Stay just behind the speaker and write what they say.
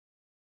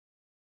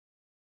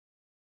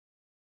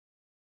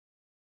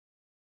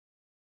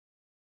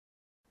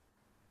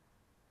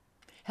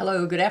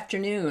Hello, good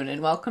afternoon,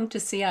 and welcome to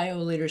CIO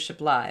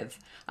Leadership Live.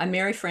 I'm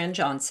Mary Fran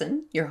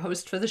Johnson, your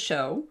host for the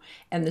show,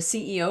 and the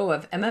CEO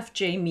of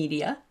MFJ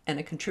Media and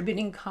a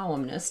contributing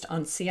columnist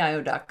on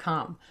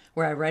CIO.com,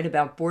 where I write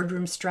about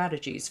boardroom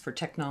strategies for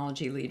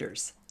technology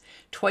leaders.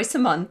 Twice a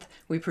month,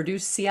 we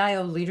produce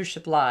CIO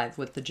Leadership Live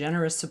with the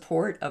generous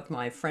support of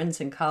my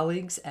friends and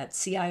colleagues at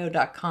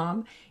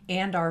CIO.com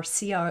and our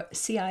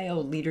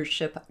CIO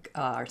Leadership,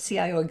 our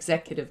CIO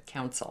Executive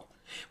Council.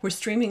 We're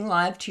streaming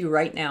live to you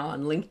right now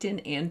on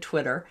LinkedIn and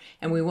Twitter,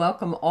 and we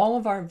welcome all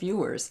of our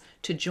viewers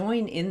to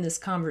join in this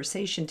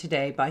conversation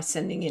today by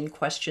sending in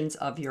questions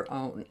of your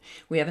own.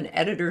 We have an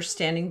editor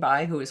standing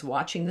by who is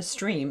watching the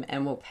stream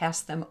and will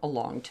pass them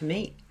along to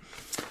me.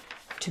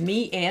 To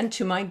me and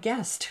to my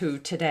guest, who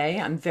today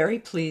I'm very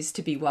pleased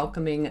to be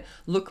welcoming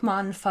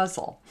Luqman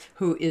Fazl,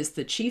 who is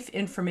the Chief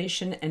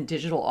Information and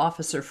Digital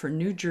Officer for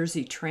New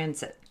Jersey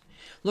Transit.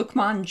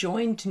 Luqman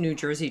joined New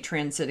Jersey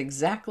Transit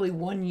exactly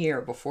 1 year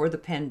before the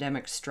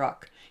pandemic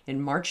struck in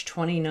March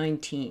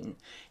 2019,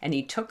 and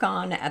he took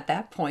on at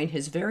that point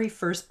his very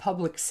first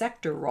public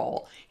sector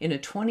role in a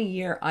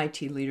 20-year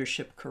IT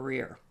leadership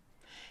career.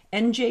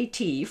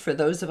 NJT, for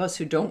those of us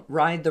who don't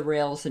ride the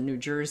rails in New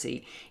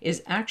Jersey,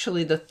 is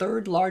actually the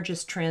third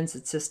largest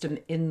transit system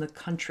in the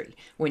country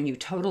when you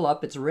total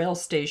up its rail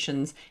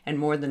stations and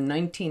more than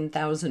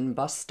 19,000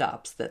 bus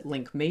stops that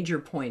link major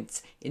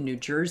points in New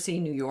Jersey,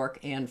 New York,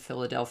 and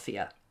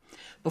Philadelphia.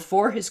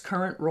 Before his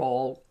current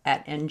role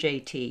at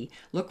NJT,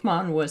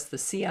 Luqman was the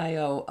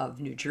CIO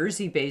of New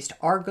Jersey-based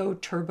Argo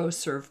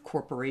TurboServe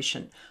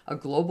Corporation, a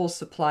global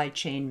supply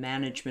chain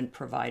management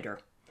provider.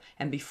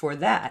 And before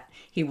that,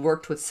 he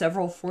worked with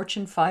several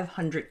Fortune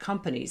 500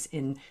 companies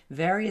in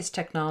various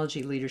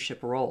technology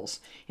leadership roles,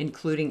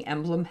 including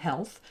Emblem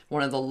Health,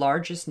 one of the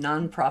largest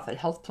nonprofit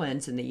health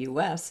plans in the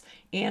US,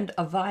 and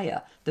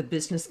Avaya, the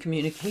business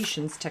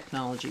communications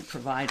technology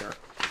provider.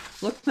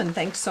 Luqman,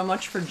 thanks so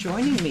much for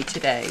joining me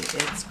today.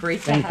 It's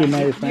great to Thank you, have you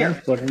Mary here.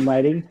 Fran, for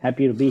inviting.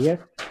 Happy to be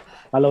here.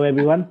 Hello,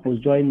 everyone who's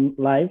joined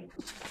live.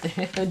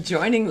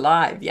 Joining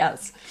live,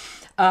 yes.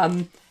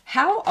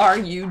 How are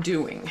you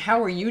doing?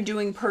 How are you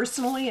doing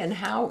personally, and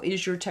how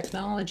is your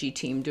technology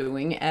team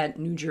doing at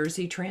New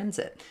Jersey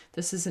Transit?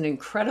 This is an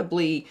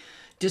incredibly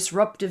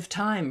disruptive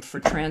time for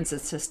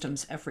transit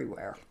systems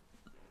everywhere.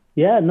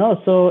 Yeah,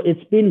 no, so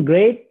it's been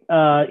great.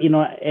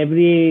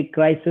 Every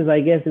crisis,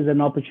 I guess, is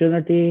an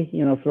opportunity.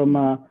 From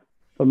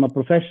a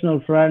professional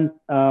front,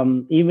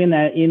 even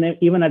at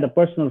a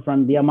personal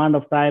front, the amount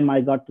of time I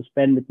got to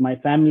spend with my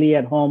family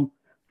at home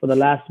for the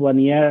last 1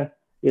 year,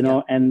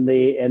 Yeah. and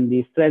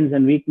the strengths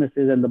and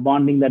weaknesses and the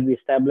bonding that we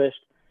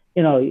established,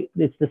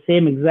 it's the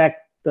same exact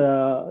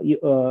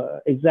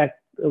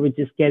which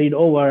is carried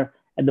over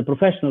at the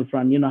professional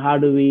front. How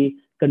do we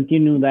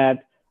continue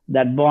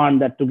that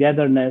bond, that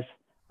togetherness,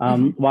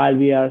 while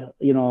we are,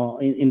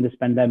 in this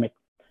pandemic?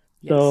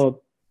 Yes.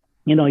 So,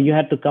 you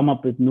had to come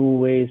up with new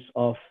ways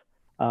of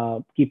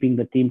keeping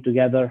the team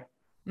together,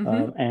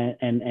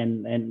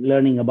 and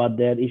learning about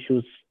their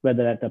issues,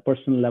 whether at a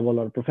personal level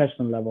or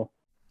professional level.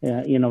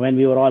 When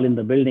we were all in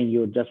the building, you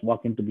would just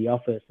walk into the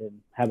office and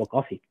have a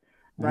coffee,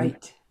 right?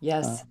 Right. Uh,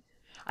 Yes.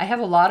 I have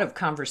a lot of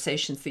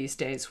conversations these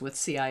days with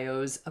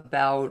CIOs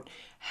about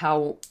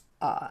how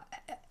uh,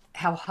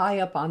 how high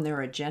up on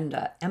their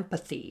agenda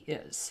empathy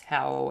is.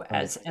 How,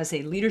 right. as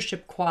a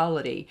leadership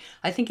quality,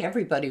 I think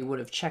everybody would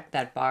have checked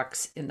that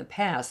box in the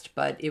past,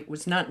 but it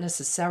was not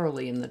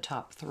necessarily in the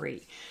top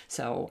three.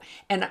 So,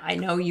 and I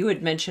know you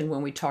had mentioned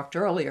when we talked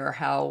earlier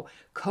how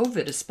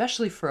COVID,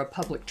 especially for a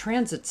public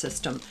transit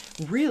system,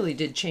 really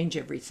did change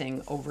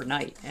everything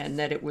overnight, and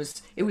that it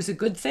was a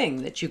good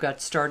thing that you got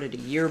started a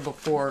year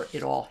before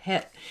it all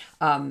hit.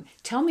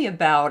 Tell me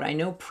about, I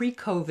know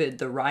pre-COVID,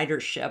 the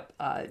ridership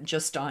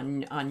just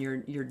on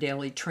your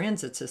daily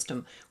transit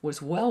system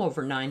was well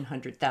over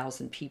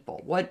 900,000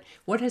 people.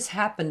 What has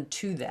happened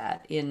to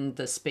that in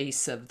the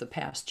space of the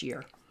past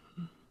year?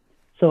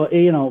 So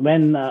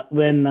when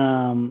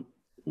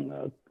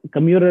uh,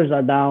 commuters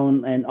are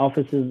down and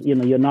offices,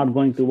 you're not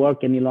going to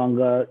work any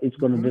longer, it's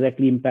going to Hmm.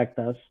 directly impact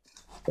us.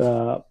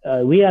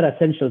 We are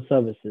essential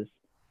services,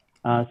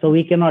 so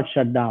we cannot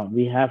shut down.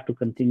 We have to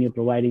continue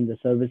providing the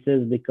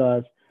services,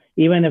 because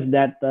even if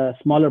that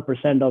smaller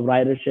percent of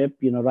ridership,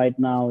 right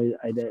now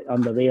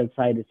on the rail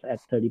side it's at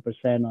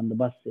 30%, on the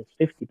bus it's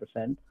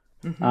 50%.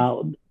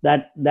 Hmm.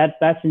 That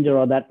passenger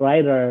or that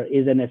rider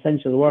is an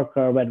essential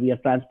worker, but we are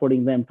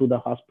transporting them to the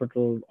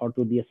hospital or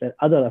to the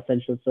other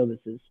essential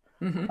services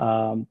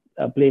Hmm.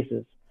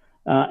 places,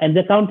 and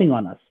they're counting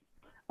on us.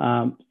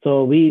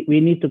 So we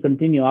need to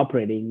continue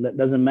operating. That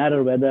doesn't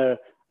matter whether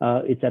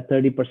it's at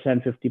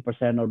 30%,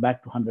 50%, or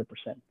back to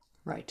 100%.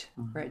 Right,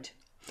 right.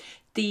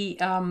 The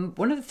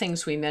one of the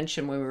things we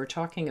mentioned when we were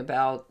talking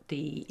about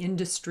the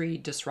industry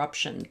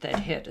disruption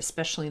that hit,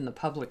 especially in the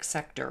public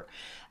sector,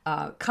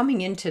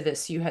 coming into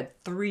this, you had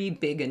three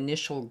big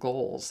initial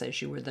goals as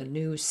you were the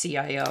new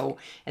CIO,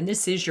 and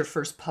this is your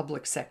first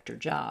public sector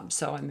job.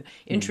 So I'm Mm.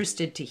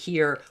 interested to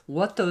hear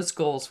what those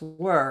goals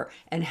were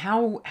and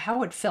how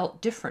it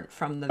felt different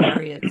from the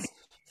various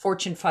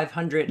Fortune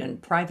 500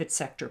 and private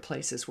sector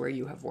places where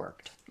you have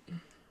worked.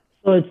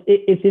 So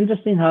it's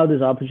interesting how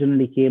this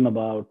opportunity came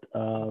about.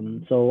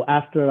 So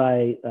after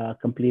I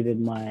completed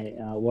my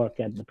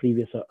work at the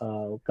previous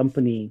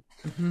company,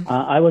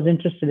 I was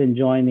interested in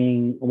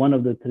joining one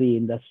of the three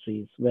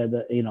industries, where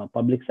the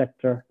public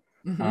sector,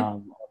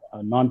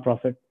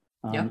 nonprofit,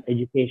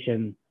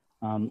 education,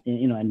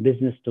 and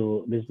business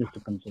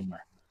to consumer.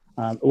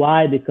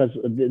 Why? Because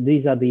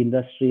these are the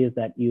industries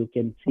that you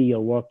can see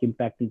your work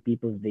impacting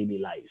people's daily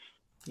lives.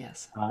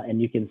 Yes. And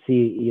you can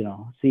see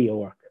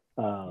your work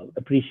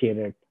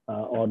appreciated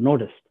or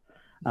noticed.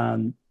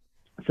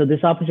 So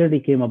this opportunity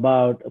came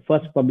about,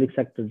 first public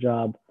sector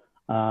job.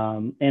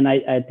 And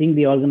I think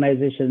the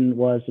organization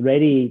was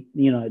ready.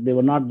 They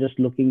were not just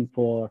looking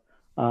for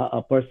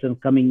a person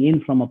coming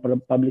in from a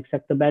public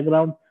sector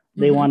background.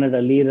 They wanted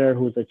a leader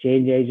who's a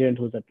change agent,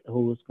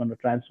 who's going to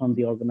transform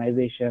the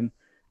organization,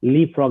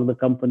 leapfrog the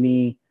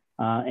company,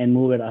 and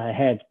move it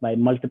ahead by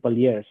multiple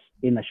years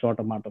in a short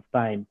amount of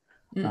time.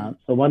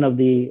 So one of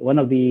the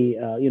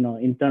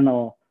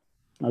internal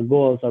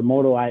goals or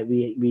motto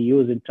we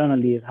use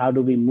internally is, how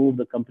do we move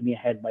the company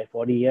ahead by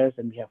 40 years,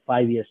 and we have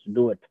 5 years to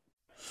do it,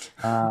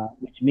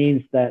 which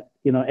means that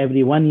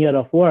every 1 year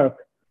of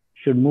work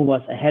should move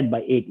us ahead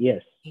by 8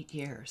 years. 8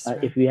 years,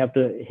 right? If we have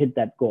to hit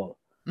that goal.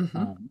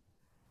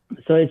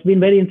 So it's been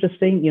very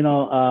interesting.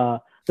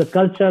 The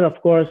culture,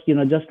 of course,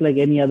 just like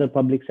any other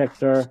public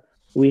sector,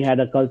 we had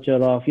a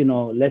culture of,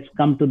 let's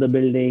come to the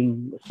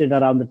building, sit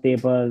around the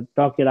table,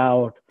 talk it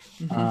out,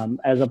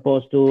 as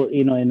opposed to,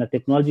 in a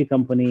technology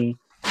company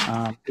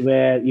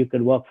where you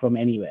could work from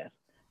anywhere.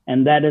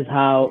 And that is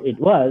how it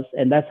was.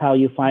 And that's how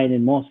you find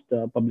in most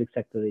public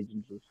sector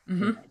agencies.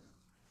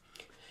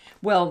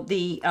 Well,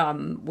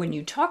 when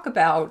you talk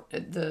about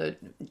the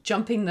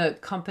jumping the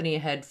company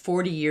ahead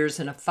 40 years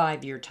in a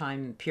 5-year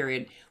time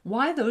period,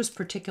 why those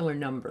particular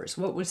numbers?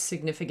 What was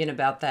significant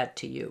about that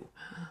to you?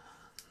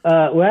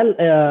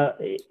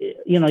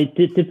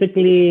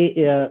 Typically,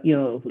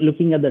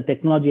 looking at the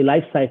technology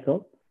life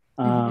cycle,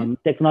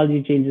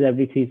 technology changes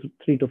every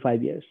 3 to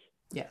 5 years.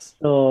 Yes.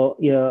 So,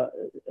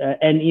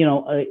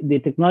 the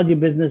technology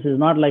business is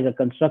not like a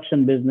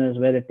construction business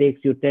where it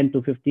takes you 10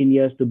 to 15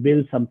 years to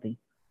build something.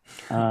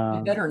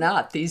 Better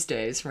not these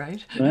days,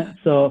 right?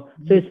 So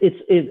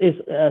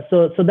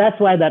that's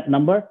why that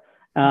number.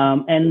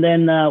 And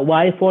then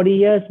why 40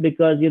 years?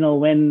 Because,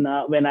 when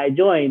I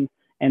joined,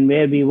 and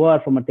where we were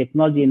from a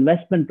technology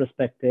investment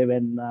perspective,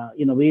 and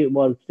we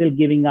were still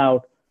giving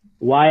out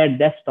wired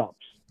desktops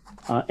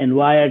and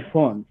wired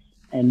phones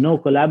and no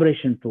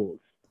collaboration tools.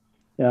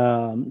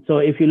 So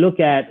if you look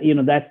at,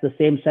 that's the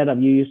same setup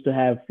you used to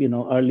have,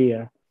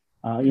 earlier,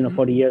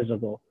 40 years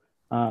ago.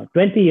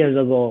 20 years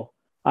ago,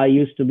 I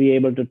used to be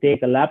able to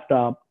take a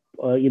laptop,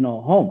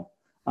 home,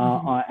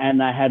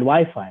 and I had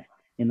Wi-Fi.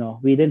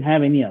 We didn't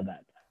have any of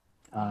that.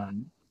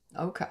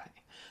 Okay,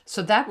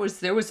 so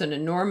there was an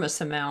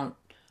enormous amount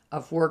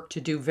of work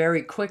to do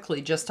very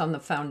quickly just on the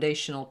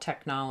foundational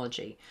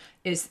technology.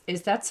 Is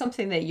that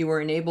something that you were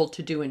enabled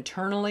to do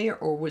internally,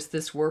 or was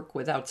this work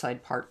with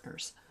outside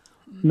partners?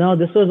 No,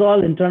 this was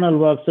all internal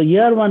work. So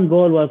year one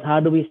goal was,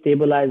 how do we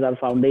stabilize our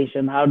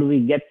foundation? How do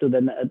we get to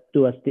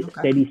a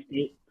steady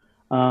state?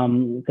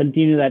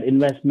 Continue that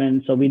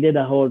investment. So we did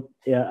a whole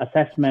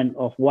assessment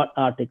of what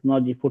our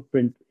technology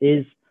footprint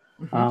is.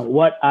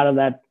 What out of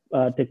that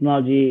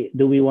technology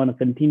do we want to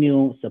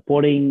continue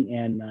supporting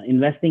and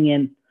investing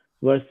in,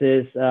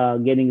 versus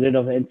getting rid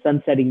of and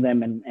sunsetting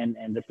them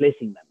and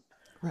replacing them.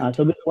 Right.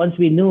 So once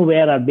we knew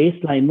where our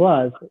baseline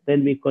was,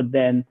 then we could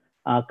then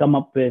come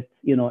up with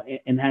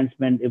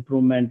enhancement,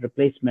 improvement,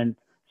 replacement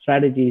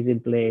strategies in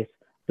place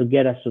to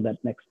get us to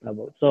that next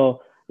level.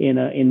 So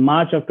in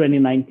March of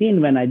 2019,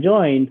 when I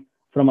joined,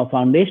 from a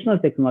foundational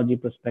technology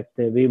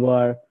perspective, we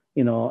were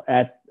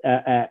at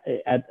a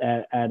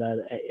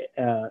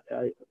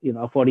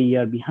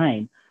 40-year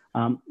behind.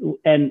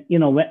 When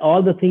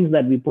all the things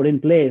that we put in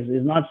place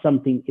is not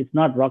something, it's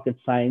not rocket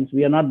science.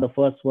 We are not the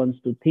first ones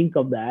to think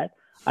of that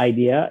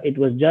idea. It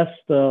was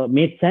just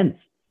made sense.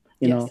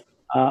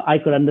 I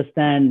could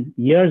understand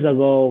years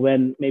ago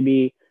when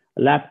maybe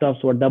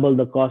laptops were double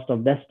the cost of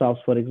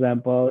desktops, for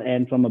example,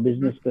 and from a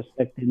business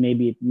perspective,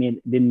 maybe it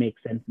didn't make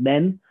sense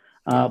then.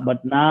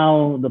 But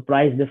now the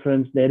price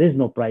difference, there is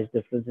no price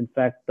difference. In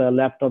fact,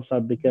 laptops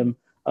have become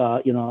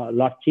a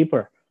lot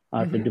cheaper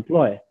to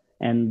deploy.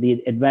 And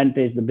the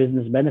advantage, the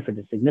business benefit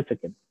is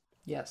significant.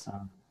 Yes.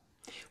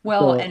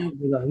 And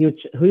there's a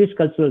huge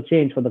cultural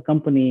change for the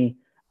company,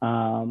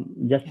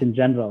 just in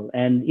general.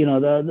 And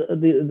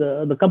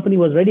the company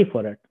was ready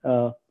for it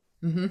to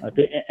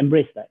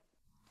embrace that.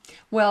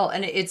 Well,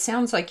 and it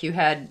sounds like you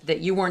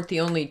weren't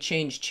the only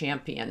change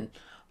champion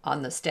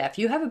on the staff.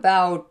 You have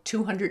about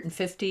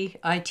 250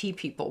 IT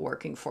people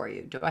working for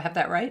you. Do I have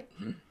that right?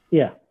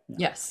 Yeah.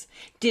 Yes.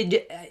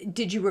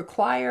 Did you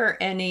require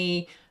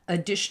any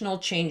additional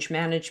change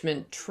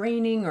management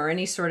training or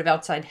any sort of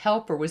outside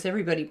help, or was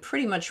everybody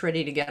pretty much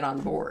ready to get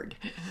on board?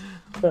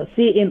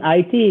 See, in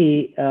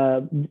IT,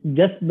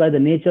 just by the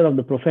nature of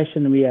the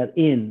profession we are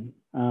in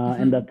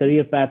and the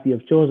career path we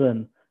have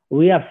chosen,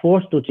 we are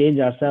forced to change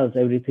ourselves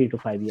every 3 to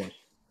 5 years.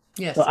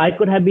 Yes. So I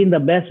could have been the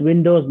best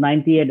Windows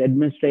 98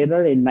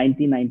 administrator in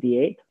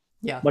 1998,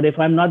 Yeah. but if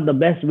I'm not the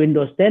best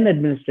Windows 10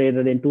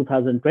 administrator in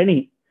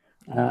 2020,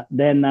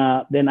 then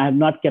I have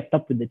not kept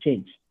up with the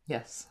change.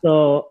 Yes.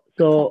 So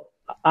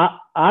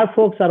our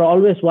folks are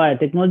always wired.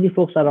 Technology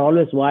folks are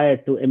always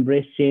wired to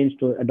embrace change,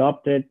 to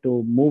adopt it,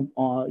 to move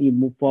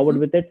forward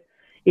with it.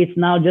 It's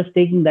now just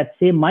taking that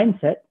same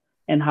mindset,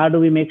 and how do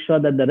we make sure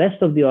that the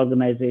rest of the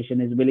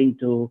organization is willing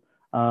to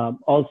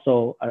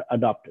also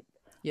adopt it?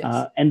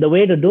 Yes. And the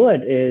way to do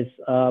it is,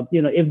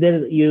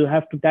 if you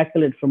have to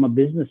tackle it from a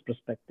business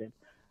perspective.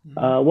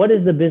 What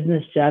is the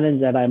business challenge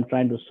that I'm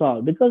trying to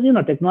solve? Because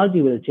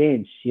technology will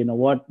change.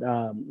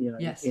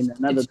 Yes. In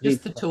another it's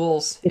just the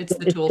tools. It's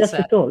the tool just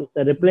set. a tool. It's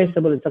a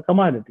replaceable. It's a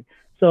commodity.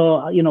 So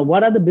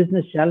what are the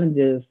business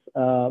challenges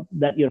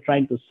that you're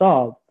trying to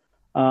solve,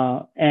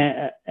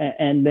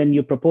 and then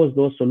you propose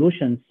those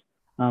solutions,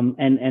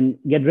 and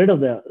get rid of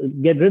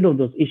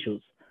those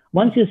issues.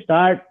 Once you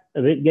start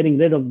getting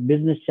rid of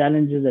business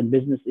challenges and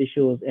business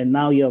issues, and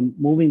now you're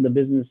moving the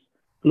business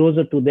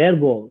closer to their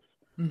goals.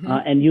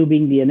 And you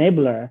being the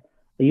enabler,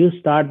 you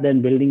start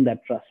then building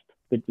that trust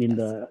between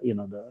the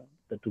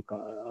two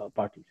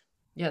parties.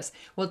 Yes.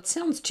 Well, it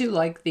sounds too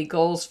like the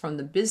goals from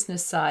the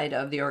business side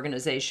of the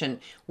organization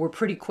were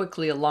pretty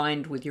quickly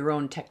aligned with your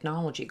own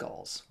technology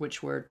goals,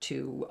 which were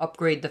to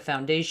upgrade the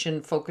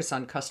foundation, focus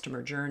on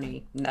customer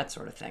journey, and that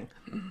sort of thing.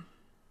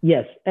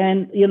 Yes,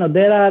 and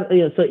there are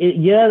so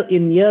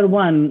in year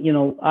one,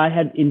 I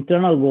had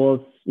internal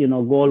goals.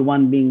 Goal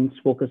one being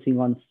focusing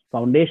on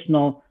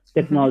foundational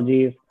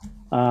technologies.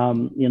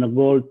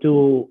 Goal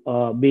two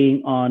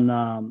being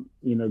on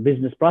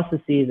business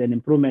processes and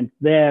improvements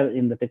there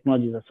in the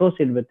technologies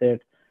associated with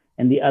it,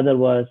 and the other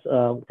was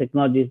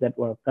technologies that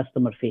were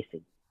customer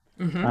facing.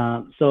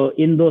 So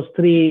in those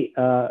three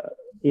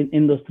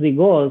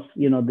goals,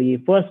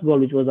 the first goal,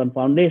 which was on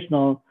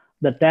foundational,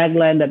 the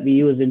tagline that we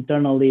used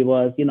internally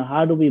was,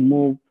 how do we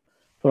move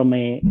from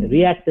a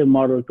reactive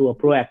model to a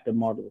proactive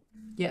model?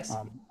 Yes.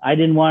 I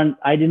didn't want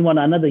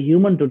another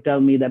human to tell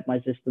me that my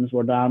systems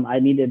were down. I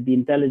needed the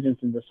intelligence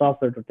in the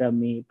software to tell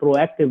me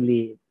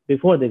proactively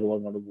before they were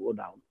going to go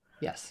down.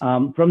 Yes.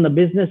 From the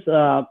business,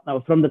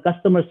 from the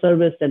customer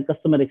service and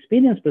customer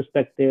experience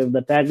perspective,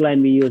 the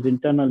tagline we use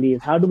internally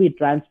is, how do we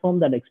transform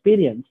that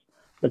experience,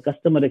 the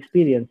customer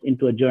experience,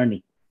 into a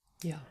journey?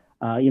 Yeah.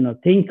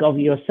 Think of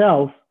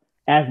yourself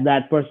as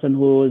that person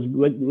who is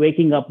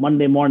waking up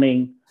Monday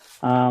morning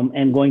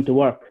and going to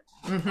work.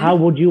 How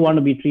would you want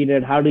to be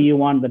treated? How do you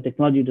want the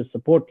technology to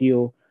support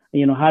you?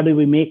 How do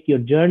we make your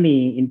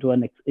journey into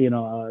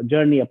a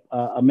journey,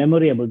 a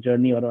memorable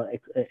journey, or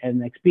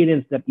an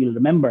experience that you'll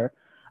remember?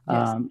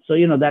 Yes.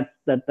 That's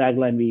that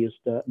tagline we used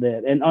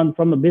there. And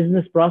from a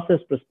business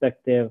process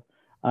perspective,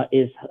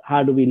 is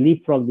how do we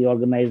leapfrog the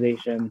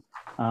organization,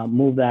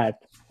 move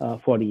that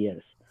 40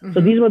 years?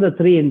 So these were the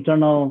three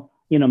internal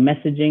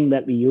messaging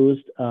that we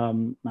used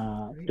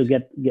to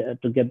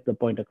get the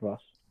point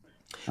across.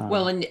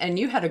 Well, and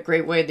you had a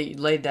great way that you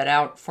laid that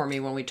out for me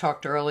when we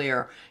talked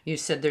earlier. You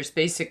said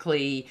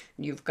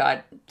you've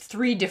got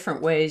three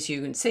different ways.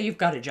 You can say you've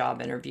got a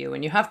job interview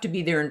and you have to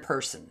be there in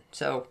person.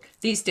 So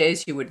these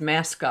days you would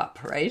mask up,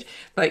 right?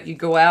 But you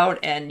go out,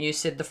 and you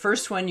said the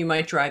first one you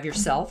might drive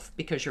yourself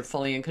because you're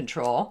fully in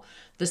control.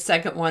 The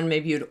second one,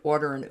 maybe you'd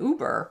order an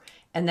Uber.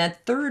 And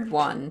that third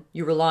one,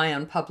 you rely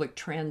on public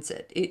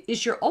transit.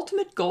 Is your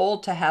ultimate goal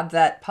to have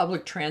that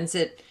public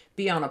transit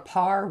be on a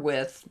par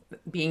with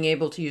being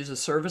able to use a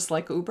service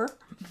like Uber?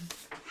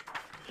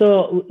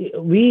 So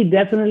we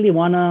definitely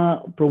want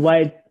to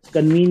provide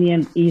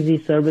convenient,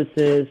 easy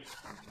services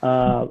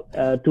to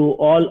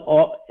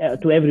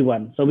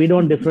everyone. So we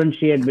don't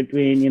differentiate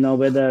between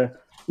whether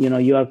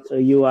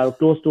you are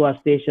close to our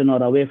station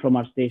or away from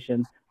our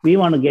station. We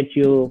want to get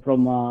you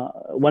from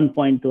one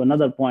point to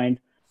another point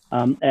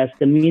as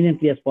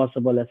conveniently as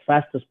possible, as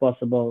fast as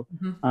possible.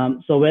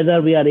 So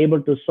whether we are able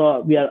to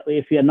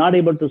if we are not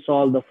able to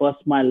solve the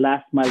first mile,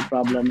 last mile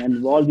problem,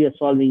 and all we are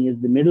solving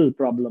is the middle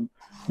problem,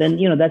 then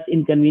that's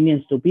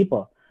inconvenience to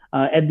people.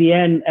 At the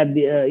end,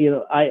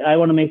 I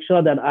want to make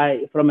sure that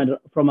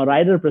from a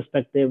rider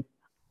perspective,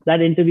 that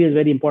interview is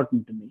very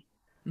important to me.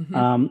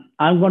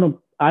 I'm going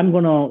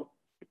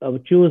to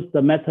choose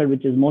the method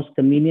which is most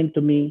convenient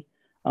to me,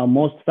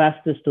 most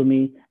fastest to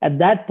me. At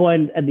that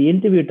point, at the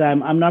interview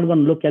time, I'm not going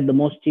to look at the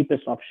most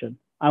cheapest option.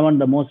 I want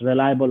the most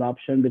reliable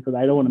option because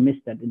I don't want to miss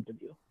that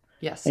interview.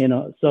 Yes.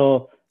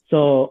 So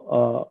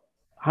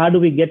how do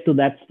we get to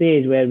that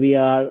stage where we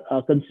are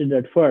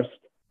considered first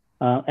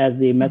as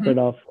the method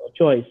of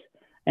choice?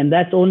 And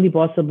that's only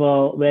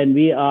possible when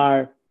we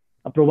are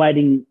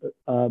providing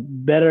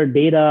better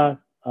data,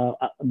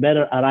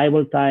 better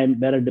arrival time,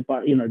 better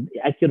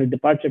accurate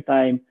departure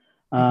time,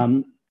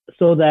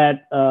 so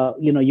that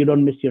you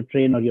don't miss your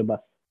train or your bus.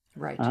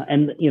 Right.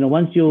 And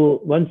once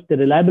the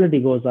reliability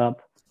goes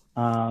up,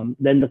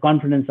 then the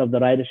confidence of the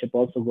ridership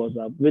also goes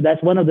up.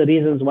 That's one of the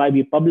reasons why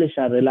we publish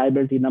our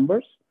reliability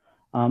numbers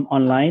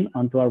online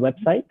onto our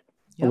website.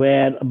 Yep.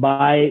 where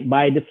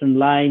by different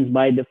lines,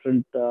 by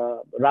different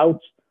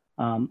routes,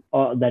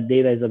 all that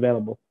data is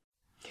available.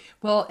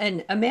 Well,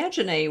 and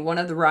imagine one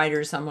of the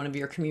riders on one of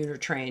your commuter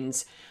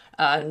trains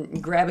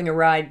grabbing a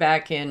ride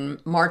back in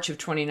March of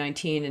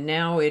 2019, and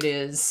now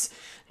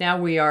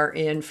we are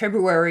in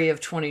February of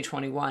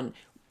 2021.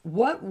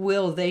 What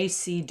will they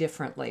see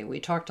differently? We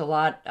talked a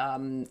lot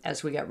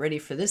as we got ready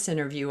for this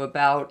interview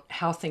about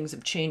how things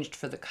have changed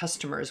for the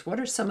customers. What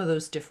are some of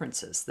those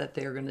differences that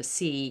they're going to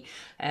see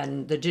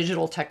and the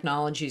digital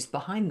technologies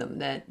behind them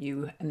that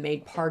you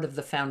made part of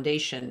the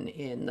foundation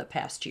in the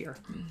past year?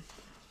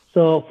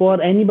 So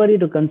for anybody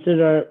to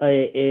consider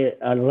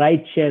a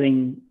ride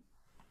sharing,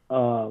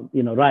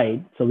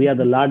 ride, so we are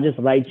the largest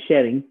ride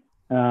sharing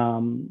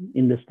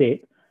in the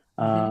state.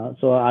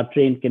 So our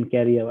train can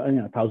carry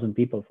 1,000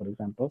 people, for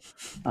example.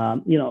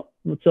 So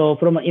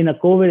in a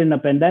COVID, in a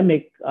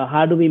pandemic,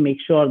 how do we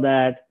make sure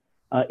that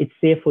it's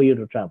safe for you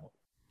to travel?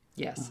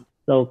 Yes.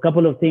 So a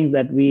couple of things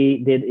that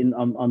we did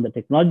on the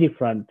technology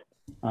front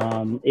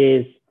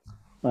is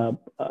the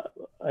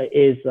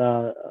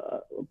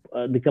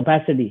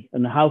capacity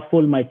and how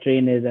full my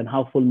train is and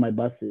how full my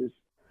bus is.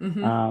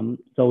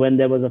 So when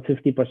there was a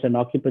 50%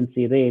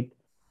 occupancy rate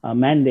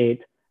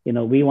mandate,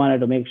 we wanted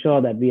to make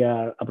sure that we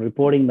are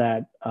reporting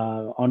that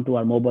onto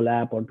our mobile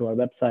app, onto our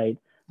website,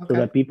 so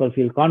that people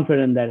feel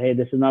confident that, hey,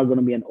 this is not going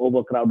to be an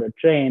overcrowded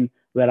train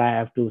where I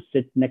have to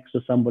sit next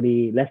to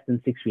somebody less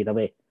than 6 feet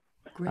away.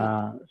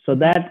 So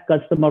that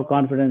customer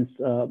confidence,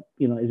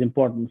 is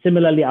important.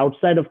 Similarly,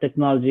 outside of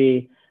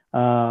technology,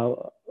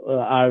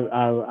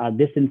 our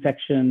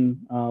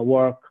disinfection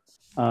work,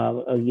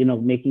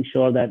 making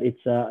sure that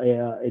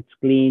it's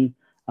clean,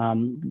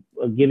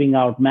 giving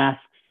out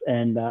masks,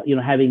 and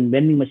having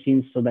vending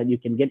machines so that you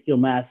can get your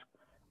mask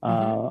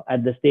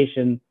at the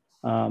station,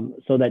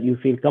 so that you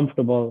feel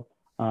comfortable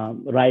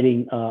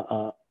riding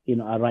a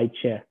ride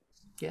share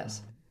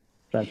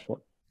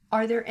transport.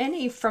 Are there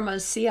any, from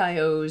a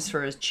CIO's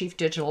or a chief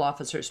digital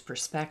officer's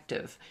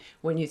perspective,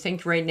 when you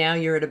think right now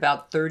you're at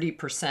about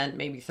 30%,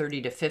 maybe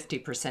 30 to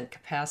 50%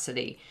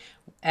 capacity,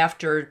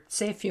 after,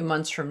 say, a few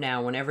months from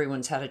now, when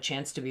everyone's had a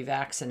chance to be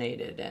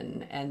vaccinated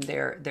and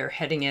they're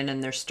heading in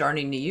and they're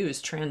starting to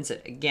use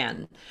transit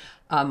again,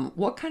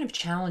 what kind of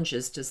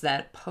challenges does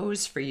that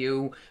pose for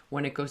you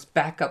when it goes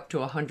back up to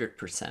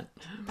 100%?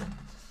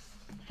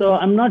 So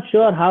I'm not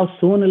sure how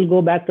soon it'll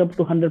go back up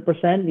to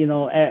 100%.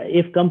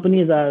 If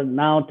companies are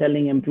now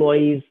telling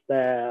employees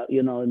that,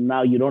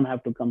 now you don't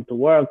have to come to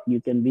work,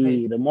 you can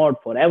be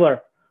remote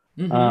forever.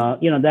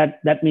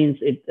 That means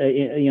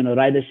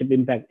ridership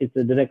impact. It's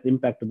a direct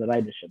impact to the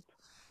ridership.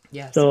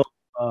 Yes. So,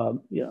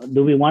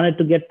 do we want it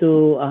to get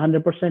to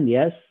 100%?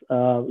 Yes.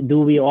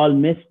 Do we all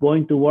miss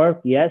going to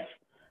work? Yes.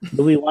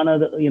 Do we want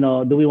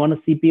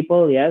to see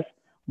people? Yes.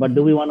 But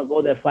do we want to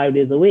go there 5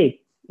 days a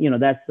week?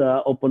 That's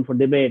open for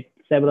debate.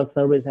 Several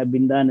surveys have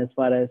been done as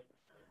far as,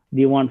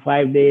 do you want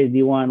 5 days? Do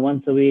you want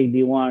once a week? Do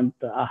you want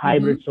a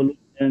hybrid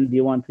solution? Do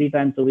you want 3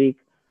 times a week?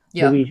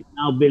 Do we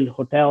now build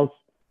hotels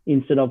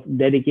instead of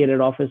dedicated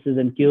offices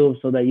and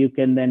cubes so that you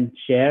can then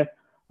share?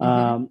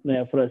 So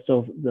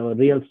the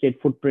real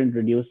estate footprint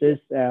reduces,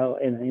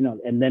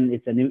 and then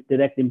it's a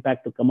direct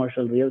impact to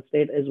commercial real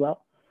estate as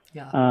well.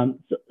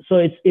 So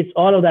it's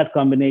all of that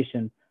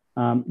combination.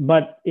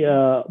 But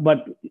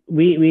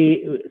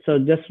we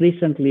just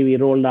recently we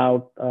rolled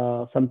out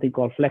something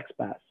called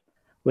FlexPass,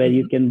 where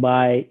you can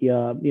buy,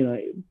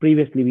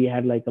 previously we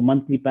had like a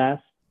monthly pass.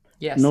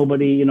 Yes.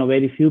 Nobody,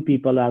 very few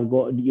people are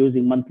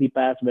using monthly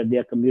pass where they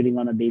are commuting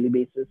on a daily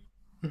basis.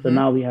 So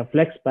now we have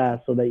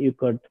FlexPass so that you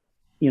could,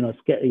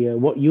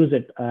 use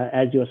it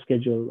as your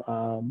schedule,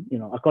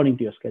 according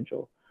to your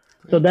schedule.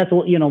 Great. So that's,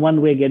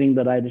 one way getting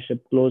the ridership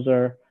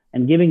closer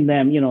and giving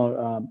them,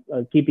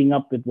 keeping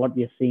up with what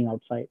we are seeing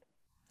outside.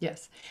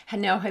 Yes.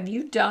 And now, have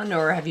you done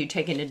or have you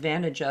taken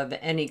advantage of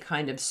any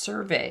kind of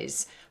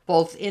surveys,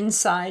 both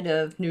inside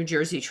of New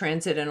Jersey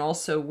Transit and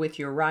also with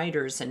your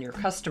riders and your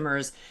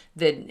customers,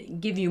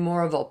 that give you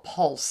more of a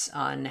pulse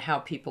on how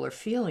people are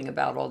feeling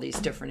about all these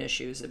different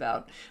issues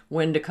about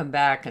when to come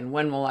back and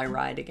when will I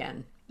ride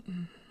again?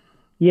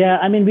 Yeah,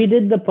 I mean, we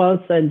did the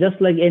pulse, and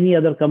just like any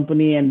other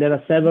company, and there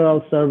are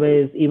several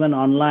surveys, even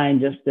online,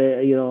 just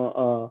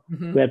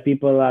where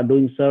people are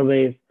doing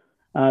surveys.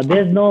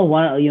 There's no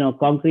one,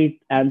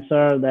 concrete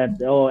answer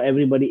that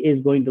everybody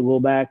is going to go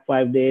back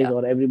 5 days,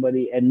 or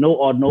nobody's going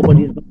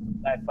to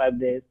go back 5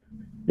 days.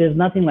 There's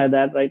nothing like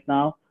that right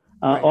now.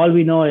 All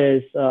we know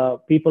is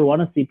people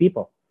want to see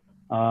people.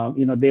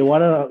 They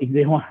want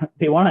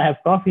to have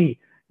coffee,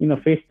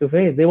 face to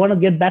face. They want to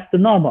get back to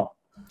normal.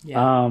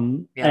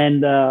 And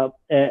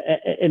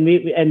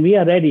we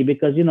are ready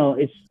because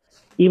it's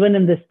even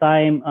in this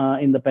time,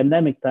 in the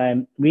pandemic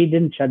time, we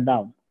didn't shut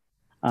down.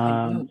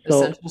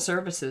 Essential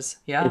services.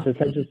 It's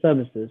essential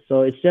services.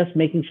 So it's just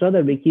making sure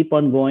that we keep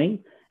on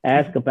going.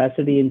 As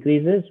capacity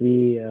increases,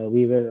 we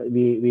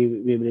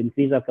will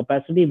increase our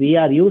capacity. We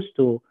are used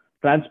to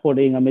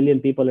transporting 1 million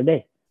people a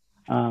day.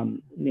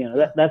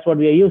 That's what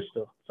we are used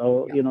to.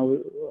 So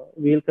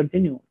we'll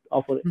continue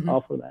offer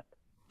that.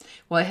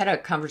 Well, I had a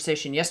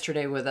conversation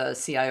yesterday with a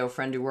CIO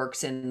friend who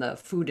works in the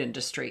food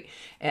industry,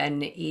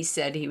 and he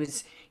said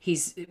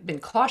he's been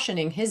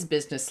cautioning his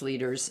business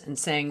leaders and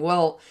saying,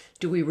 well,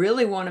 do we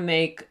really want to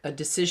make a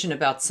decision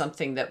about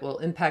something that will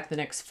impact the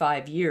next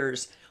 5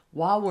 years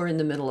while we're in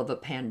the middle of a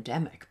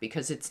pandemic?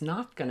 Because it's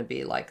not going to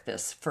be like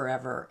this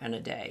forever and a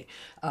day.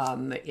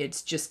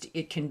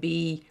 It can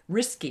be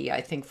risky, I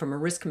think, from a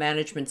risk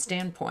management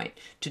standpoint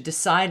to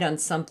decide on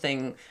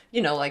something,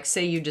 like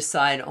say you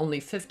decide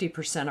only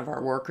 50% of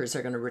our workers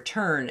are going to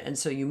return, and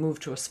so you move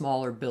to a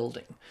smaller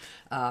building.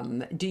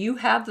 Do you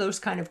have those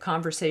kind of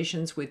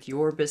conversations with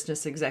your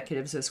business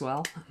executives as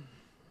well?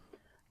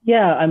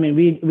 Yeah, I mean,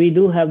 we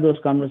do have those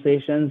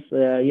conversations.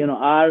 We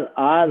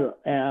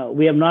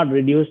have not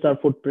reduced our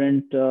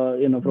footprint,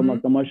 from a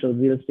commercial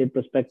real estate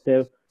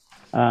perspective.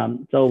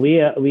 So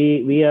we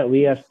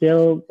are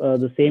still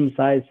the same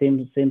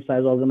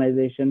size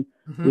organization.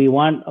 We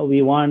want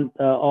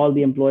all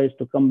the employees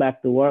to come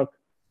back to work,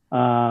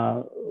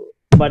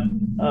 but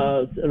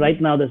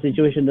right now the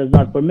situation does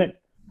not permit.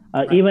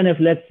 Even if,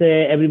 let's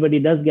say, everybody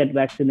does get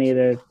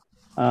vaccinated,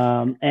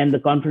 and the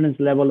confidence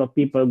level of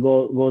people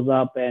goes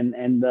up,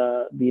 and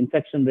the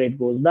infection rate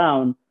goes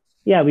down,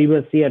 yeah, we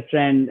will see a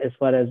trend as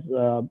far as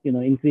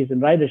increase in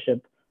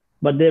ridership.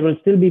 But there will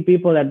still be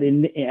people at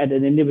an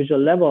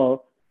individual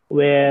level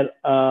where,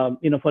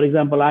 for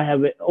example, I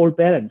have old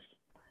parents.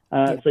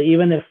 So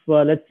even if,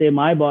 let's say,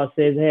 my boss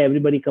says, hey,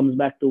 everybody comes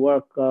back to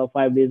work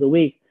 5 days a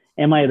week,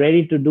 am I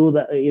ready to do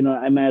that?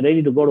 Am I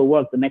ready to go to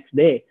work the next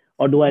day?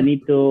 Or do I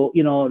need to,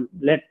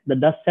 let the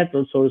dust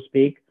settle, so to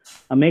speak,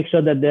 and make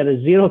sure that there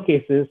is 0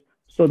 cases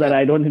so that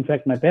I don't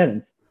infect my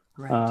parents?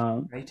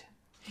 Right.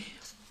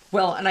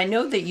 Well, and I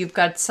know that you've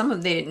got some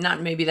of the,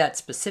 not maybe that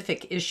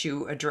specific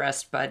issue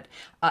addressed, but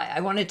I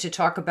wanted to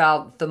talk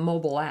about the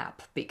mobile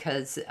app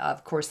because,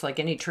 of course, like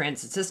any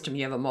transit system,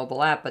 you have a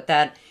mobile app, but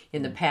that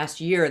in the past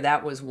year,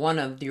 that was one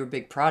of your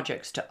big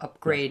projects to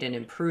upgrade and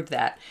improve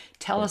that.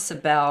 Tell us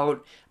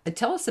about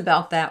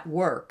that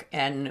work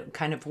and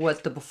kind of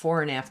what the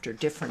before and after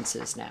difference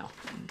is now.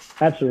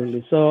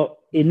 Absolutely. So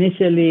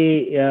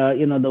initially,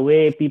 the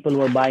way people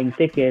were buying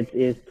tickets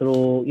is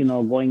through,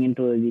 going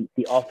into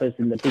the office,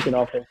 in the ticket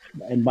office,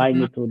 and buying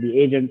it through the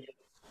agent.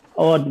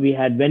 Or we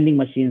had vending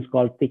machines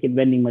called ticket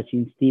vending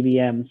machines,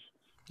 TVMs,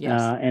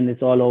 and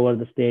it's all over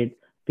the state.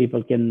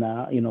 People can,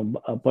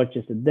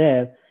 purchase it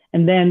there.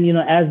 And then,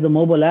 as the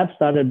mobile app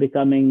started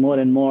becoming more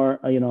and more,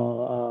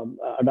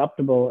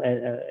 adoptable,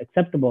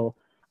 acceptable,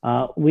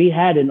 we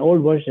had an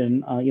old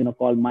version,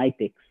 called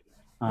MyTix,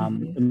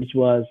 which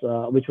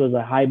was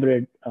a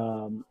hybrid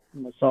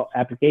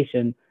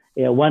application.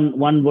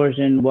 One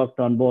version worked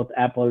on both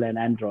Apple and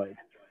Android.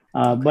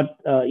 But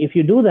if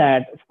you do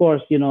that, of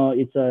course,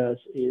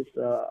 it's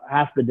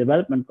half the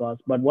development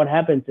cost. But what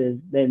happens is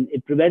then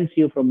it prevents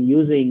you from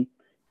using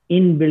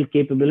inbuilt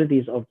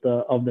capabilities of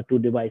the 2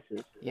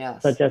 devices,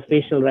 such as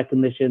facial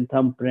recognition,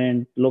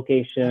 thumbprint,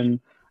 location,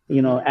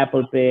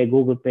 Apple Pay,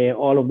 Google Pay,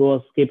 all of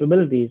those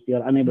capabilities.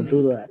 You're unable to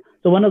do that.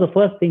 So one of the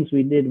first things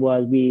we did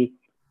was we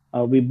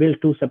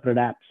built 2 separate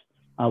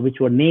apps, which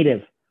were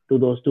native to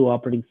those 2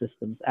 operating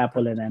systems,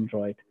 Apple and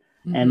Android.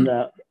 And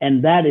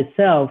that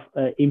itself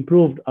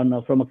improved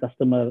from a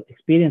customer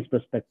experience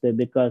perspective,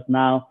 because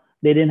now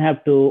they didn't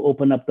have to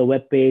open up the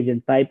web page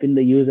and type in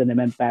the username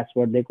and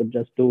password. They could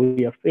just do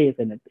your face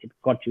and it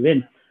got you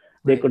in.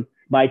 They could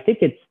buy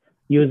tickets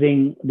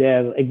using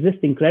their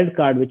existing credit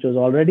card, which was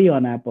already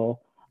on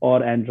Apple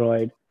or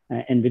Android,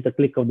 and with a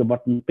click of the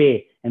button,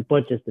 pay and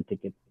purchase the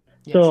ticket.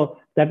 So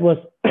that was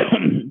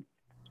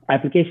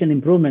application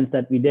improvements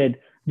that we did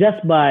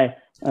just by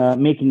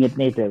making it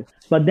native.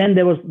 But then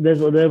there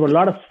were a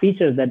lot of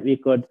features that we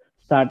could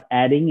start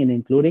adding and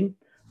including.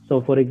 So,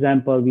 for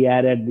example, we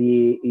added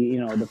the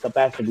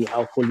capacity,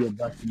 how full your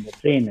bus and the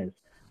train is.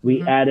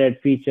 We added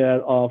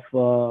feature of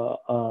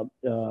your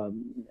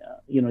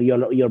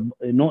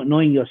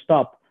knowing your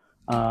stop.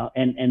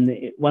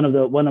 And one of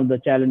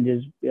the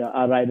challenges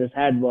our riders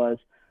had was,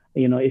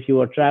 if you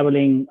were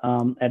traveling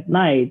at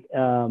night,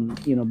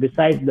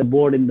 besides the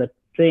board in the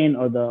train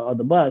or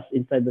the bus,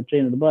 inside the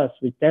train or the bus,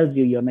 which tells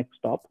you your next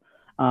stop,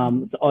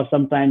 or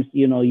sometimes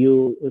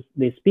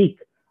they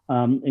speak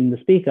in the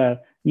speaker,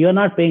 you're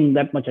not paying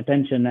that much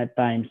attention at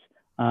times,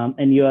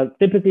 and you are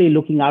typically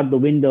looking out the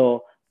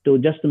window to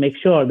make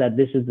sure that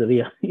this is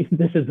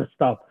the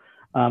stop.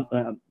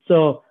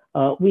 So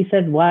we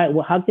said,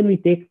 how can we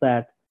take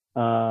that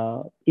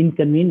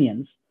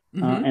inconvenience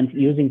and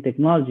using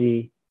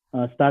technology,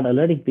 start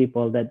alerting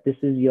people that this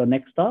is your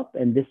next stop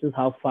and this is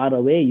how far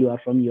away you are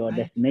from your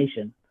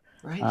destination.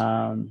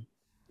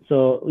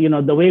 So,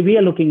 the way we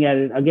are looking at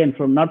it, again,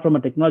 not from a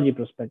technology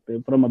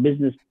perspective, from a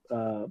business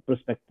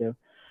perspective,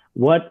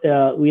 what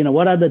are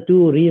the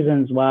 2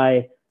 reasons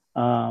why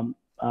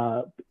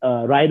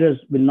riders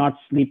will not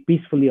sleep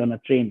peacefully on a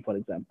train, for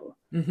example?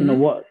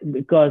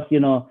 Because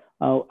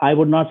I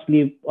would not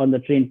sleep on the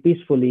train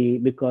peacefully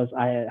because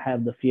I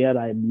have the fear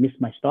I miss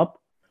my stop.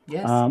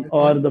 Yes.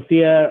 or the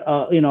fear,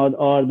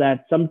 or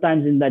that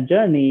sometimes in that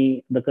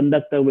journey, the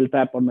conductor will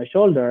tap on my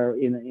shoulder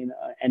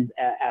and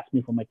ask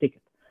me for my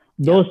ticket.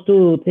 Yeah. Those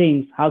two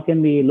things, how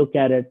can we look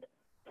at it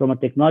from a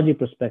technology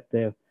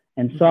perspective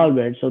and solve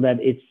it so that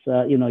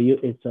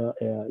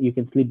you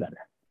can sleep better.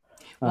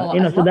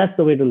 Well, So that's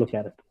the way to look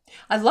at it.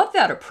 I love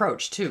that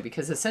approach too,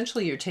 because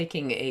essentially you're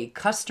taking a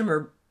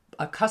customer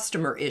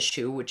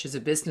issue, which is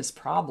a business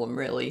problem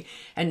really,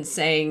 and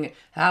saying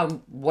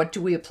what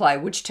do we apply?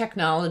 Which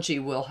technology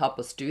will help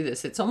us do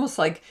this? It's almost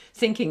like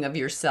thinking of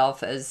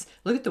yourself as,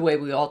 look at the way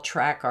we all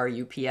track our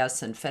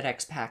UPS and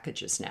FedEx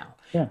packages now.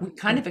 Yeah. We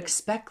kind of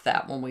expect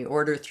that when we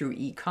order through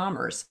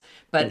e-commerce,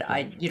 but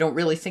you don't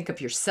really think of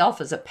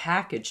yourself as a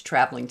package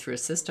traveling through a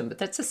system, but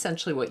that's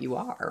essentially what you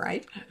are,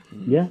 right?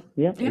 Yeah,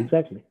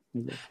 exactly.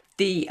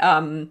 The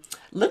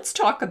let's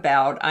talk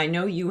about, I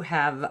know you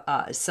have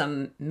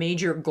some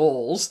major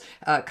goals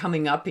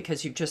coming up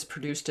because you've just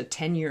produced a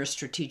 10-year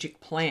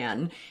strategic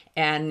plan.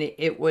 And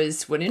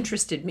what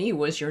interested me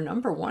was your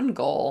number one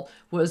goal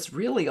was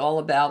really all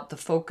about the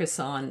focus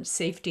on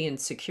safety and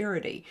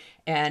security.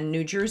 And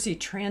New Jersey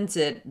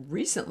Transit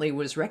recently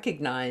was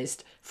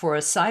recognized for a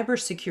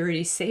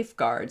cybersecurity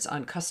safeguards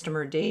on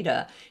customer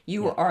data.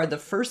 You are the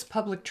first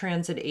public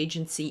transit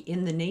agency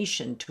in the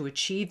nation to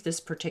achieve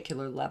this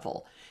particular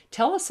level.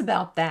 Tell us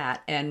about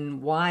that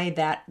and why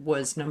that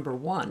was number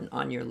one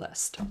on your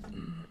list.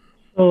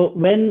 So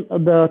when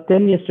the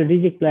 10-year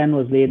strategic plan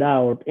was laid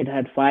out, it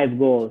had 5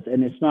 goals,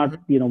 and it's not,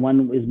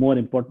 one is more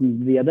important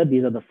than the other.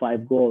 These are the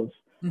 5 goals.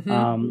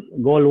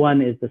 Goal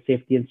 1 is the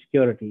safety and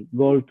security.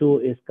 Goal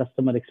 2 is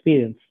customer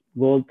experience.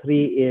 Goal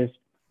 3 is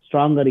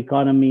stronger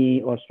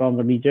economy or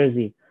stronger New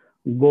Jersey.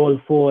 Goal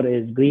 4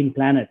 is green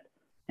planet,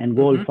 and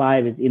goal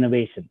 5 is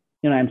innovation.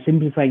 I'm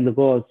simplifying the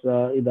goals.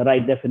 The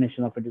right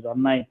definition of it is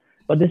online,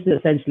 but this is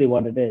essentially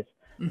what it is.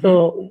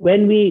 So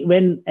when we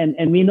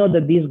know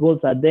that these goals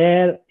are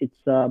there, it's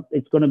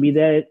going to be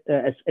there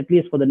at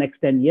least for the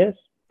next 10 years.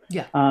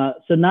 Yeah.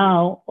 So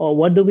now,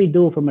 what do we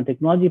do from a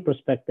technology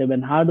perspective,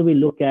 and how do we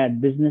look at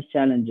business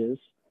challenges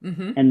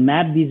and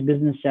map these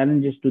business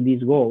challenges to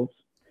these goals?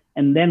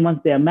 And then once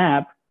they are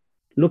mapped,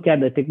 look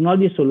at the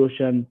technology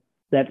solution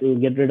that will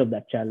get rid of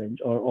that challenge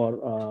or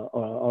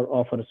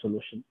offer a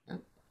solution.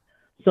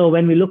 So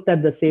when we looked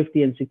at the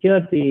safety and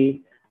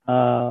security,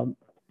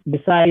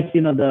 besides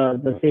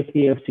the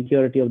safety of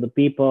security of the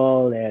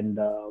people and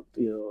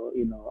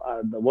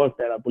the work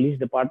that our police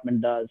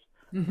department does,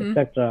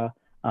 etc.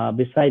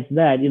 Besides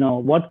that,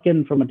 what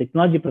can, from a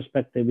technology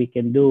perspective, we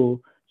can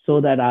do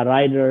so that our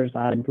riders,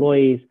 our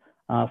employees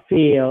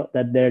feel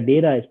that their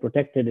data is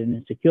protected and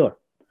is secure.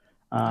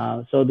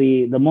 So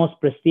the most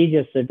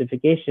prestigious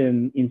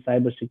certification in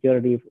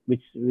cybersecurity,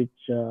 which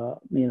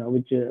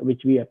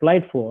we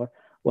applied for,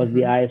 was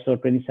the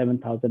ISO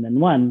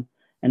 27001.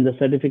 And the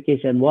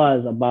certification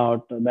was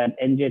about that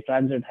NJ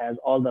Transit has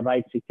all the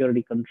right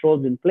security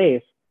controls in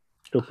place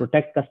to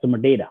protect customer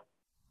data.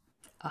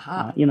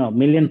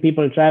 Million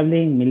people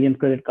traveling, million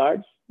credit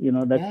cards.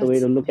 That's the way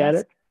to look at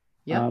it.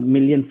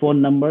 Million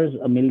phone numbers,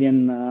 a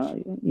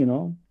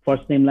million,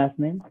 first name, last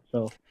name.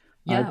 So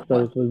it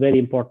was very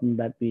important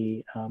that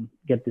we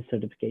get this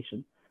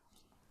certification.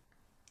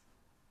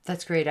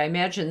 That's great. I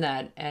imagine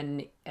that,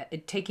 and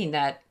taking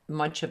that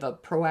much of a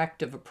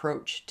proactive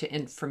approach to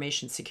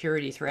information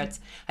security threats,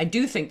 I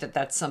do think that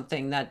that's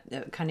something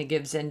that kind of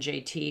gives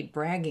NJT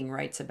bragging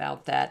rights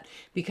about that,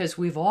 because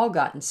we've all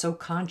gotten so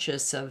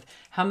conscious of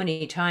how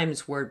many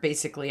times we're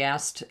basically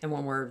asked, and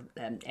when we're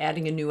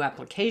adding a new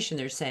application,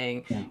 they're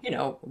saying,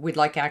 we'd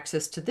like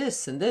access to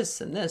this and this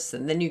and this.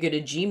 And then you get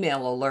a Gmail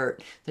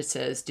alert that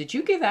says, did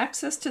you give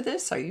access to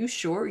this? Are you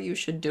sure you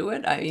should do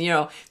it?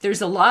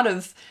 There's a lot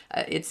of,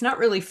 it's not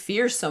really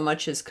fear so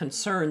much as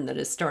concern that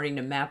is starting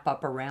to map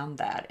up around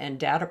that, and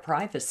data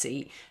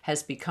privacy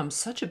has become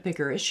such a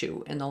bigger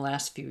issue in the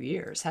last few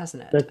years,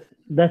 hasn't it?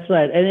 That's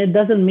right. And it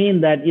doesn't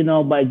mean that,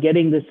 by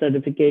getting this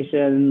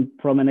certification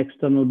from an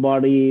external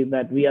body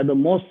that we are the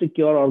most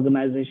secure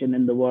organization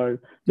in the world,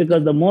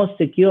 because the most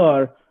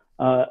secure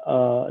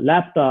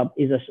laptop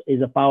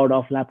is a powered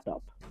off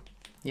laptop.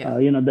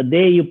 The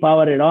day you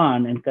power it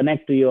on and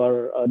connect to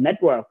your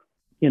network,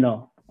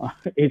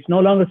 it's no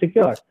longer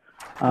secure.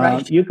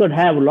 Right. You could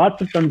have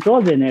lots of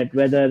controls in it,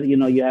 whether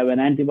you have an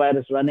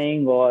antivirus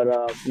running or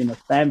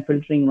spam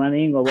filtering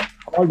running or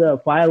all the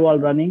firewall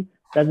running,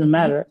 doesn't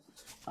matter.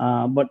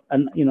 But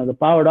the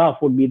powered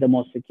off would be the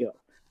most secure.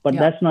 But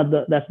that's not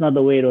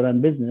the way to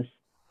run business.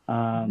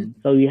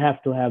 So you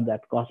have to have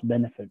that cost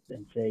benefit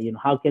and say,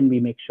 how can we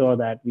make sure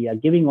that we are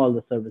giving all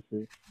the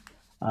services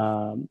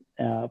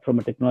from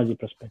a technology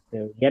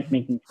perspective, yet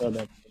making sure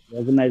that the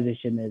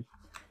organization is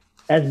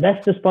as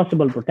best as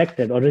possible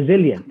protected or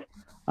resilient.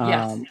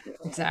 Yes,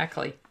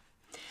 exactly.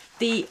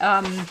 The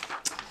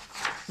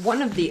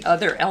one of the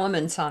other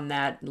elements on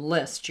that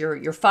list,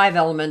 your 5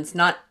 elements,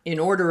 not in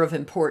order of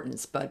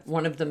importance, but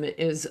one of them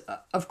is,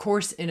 of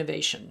course,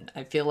 innovation.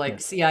 I feel like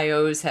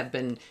CIOs have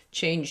been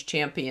change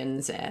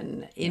champions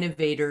and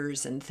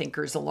innovators and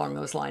thinkers along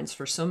those lines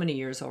for so many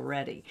years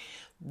already.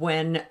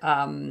 When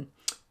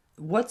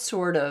what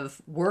sort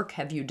of work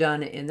have you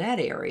done in that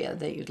area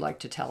that you'd like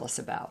to tell us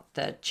about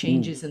that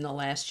changes in the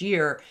last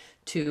year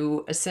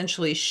to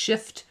essentially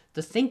shift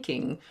the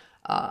thinking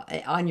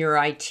on your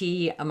IT,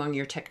 among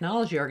your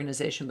technology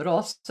organization, but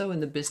also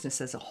in the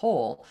business as a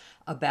whole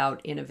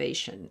about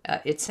innovation?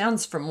 It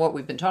sounds from what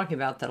we've been talking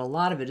about that a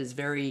lot of it is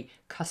very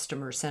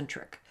customer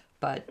centric,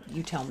 but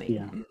you tell me.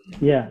 Yeah.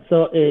 Yeah.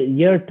 So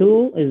year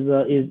two is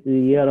the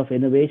year of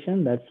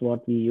innovation. That's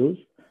what we use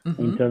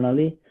Mm-hmm.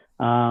 internally.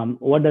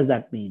 What does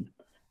that mean?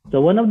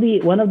 So one of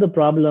the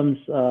problems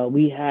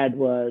we had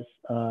was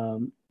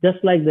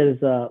just like there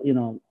is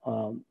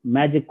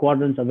magic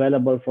quadrants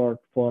available for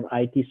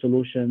IT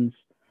solutions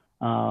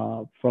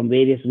from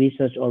various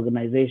research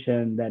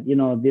organizations that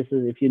this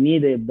is if you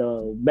need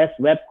the best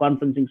web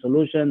conferencing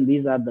solution,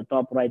 these are the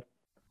top right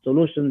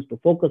solutions to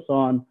focus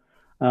on,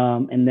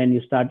 and then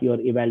you start your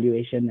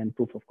evaluation and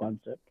proof of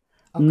concept.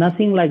 Okay.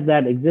 Nothing like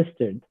that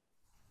existed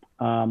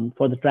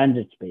for the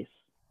transit space.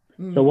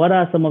 Mm. So what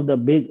are some of the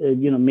big,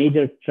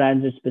 major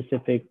transit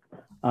specific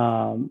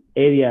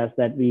areas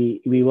that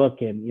we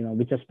work in,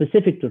 which are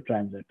specific to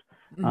transit?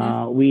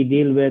 Mm-hmm. We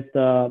deal with,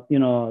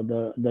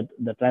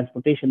 the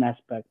transportation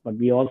aspect, but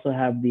we also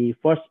have the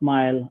first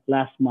mile,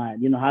 last mile.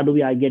 How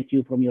do I get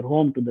you from your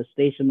home to the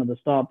station or the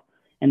stop?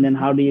 And then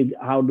how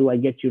do I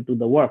get you to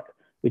the work,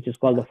 which is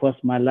called the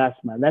first mile,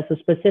 last mile? That's a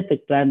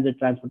specific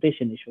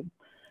transportation issue.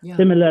 Yeah.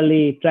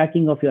 Similarly,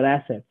 tracking of your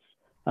assets,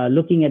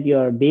 looking at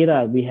your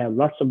data. We have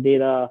lots of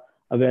data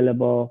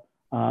available.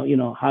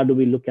 How do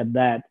we look at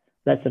that?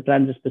 That's a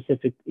transit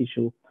specific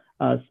issue.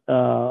 And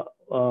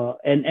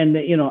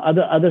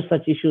other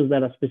such issues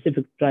that are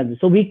specific to transit.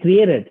 So we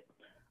created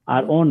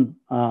our own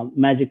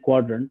magic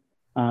quadrant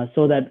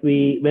so that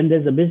when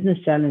there's a business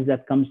challenge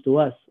that comes to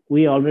us,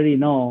 we already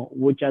know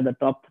which are the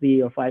top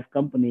 3 or 5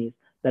 companies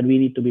that we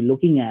need to be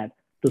looking at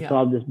to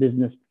solve this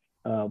business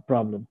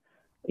problem.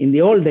 In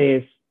the old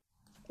days,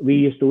 we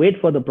used to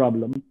wait for the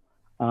problem,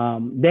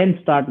 then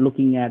start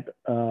looking at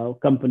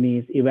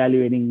companies,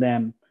 evaluating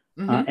them,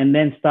 and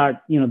then start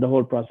the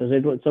whole process.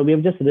 So we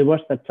have just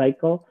reversed that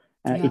cycle.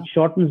 It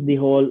shortens the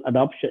whole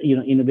adoption,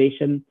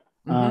 innovation,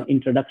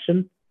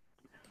 introduction.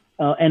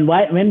 And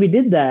when we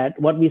did that,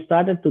 what we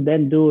started to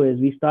then do is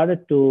we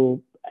started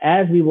to,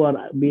 as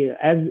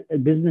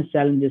business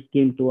challenges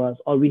came to us,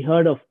 or we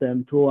heard of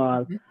them through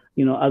our,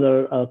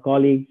 other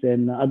colleagues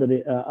and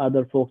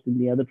other folks in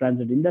the other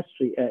transit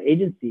industry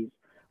agencies,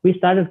 we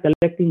started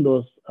collecting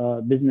those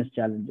business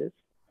challenges,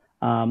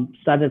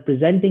 started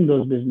presenting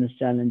those business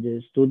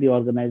challenges to the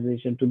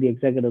organization, to the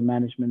executive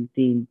management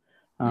team,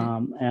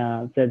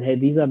 said, hey,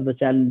 these are the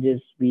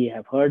challenges we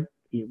have heard,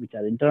 which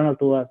are internal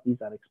to us.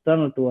 These are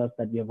external to us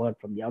that we have heard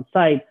from the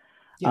outside.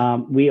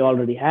 Yeah. We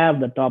already have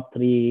the top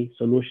 3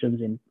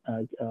 solutions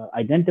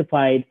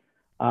identified.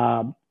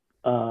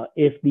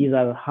 If these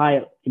are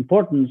high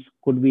importance,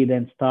 could we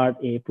then start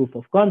a proof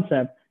of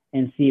concept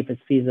and see if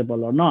it's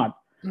feasible or not?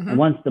 And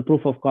once the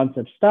proof of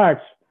concept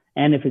starts,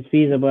 and if it's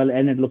feasible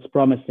and it looks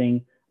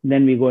promising,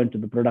 then we go into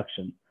the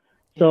production.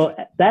 So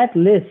that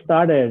list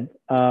started,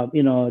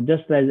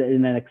 just as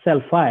in an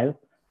Excel file,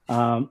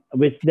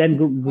 which then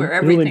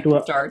grew into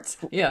a starts.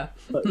 Yeah.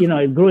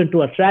 It grew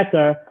into a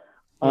tracker.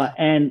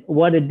 And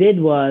what it did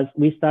was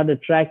we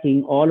started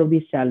tracking all of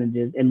these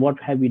challenges and what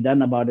have we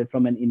done about it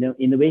from an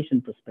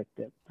innovation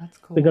perspective. That's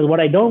cool. Because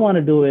what I don't want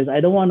to do is I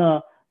don't want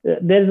to.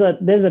 There's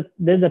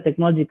a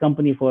technology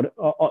company for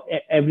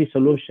every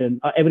solution,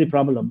 every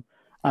problem.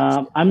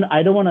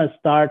 I don't want to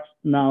start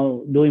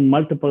now doing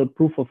multiple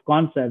proof of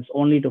concepts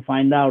only to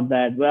find out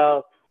that,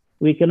 well,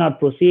 we cannot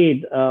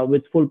proceed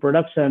with full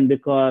production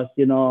because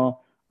there's no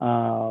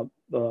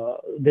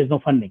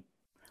funding,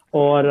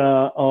 or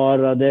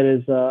there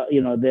is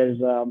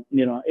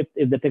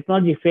if the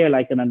technology fail,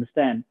 I can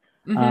understand.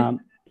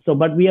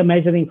 But we are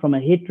measuring from a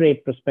hit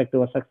rate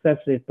perspective or success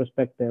rate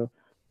perspective,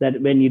 that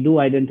when you do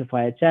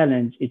identify a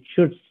challenge, it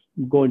should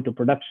go into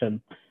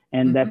production.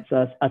 And that's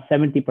a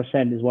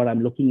 70% is what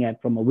I'm looking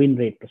at from a win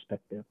rate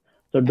perspective.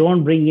 So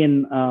don't bring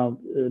in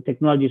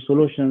technology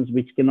solutions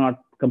which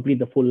cannot complete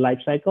the full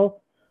life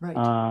cycle. Right.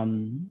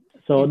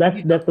 So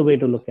that's the way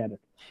to look at it.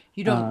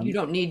 You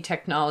don't need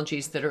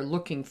technologies that are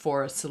looking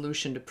for a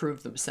solution to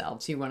prove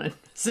themselves. You want to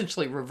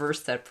essentially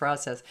reverse that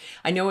process.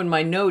 I know in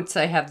my notes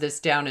I have this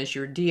down as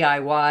your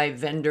DIY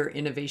vendor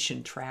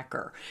innovation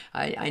tracker.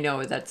 I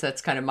know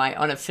that's kind of my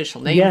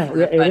unofficial name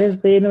for it. Yeah, it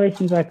is the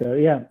innovation tracker.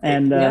 Yeah,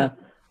 and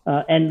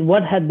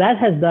what that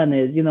has done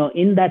is,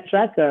 in that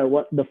tracker,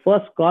 what the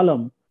first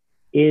column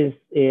is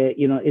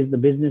the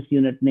business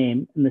unit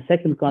name, and the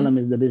second column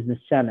is the business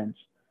challenge.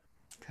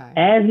 Okay.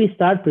 As we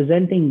start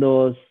presenting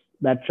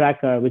that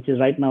tracker, which is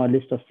right now a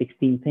list of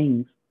 16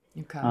 things,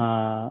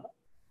 the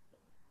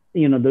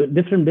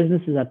different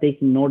businesses are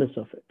taking notice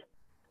of it.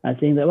 I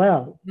think that,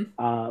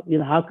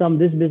 how come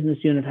this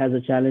business unit has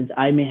a challenge?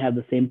 I may have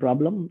the same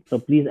problem, so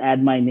please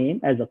add my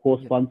name as a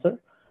co-sponsor.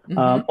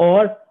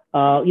 Or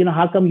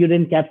how come you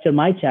didn't capture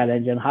my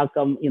challenge, and how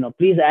come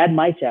please add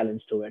my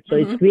challenge to it. So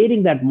it's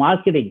creating that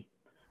marketing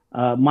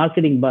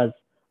buzz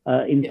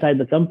inside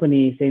the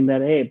company, saying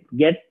that, hey,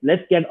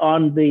 let's get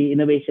on the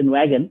innovation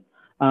wagon,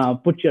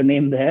 put your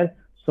name there,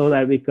 so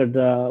that we could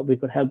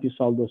help you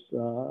solve those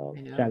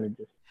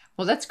challenges.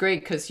 Well, that's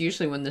great because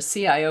usually when the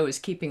CIO is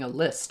keeping a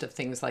list of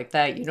things like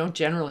that, you don't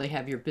generally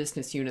have your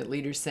business unit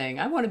leaders saying,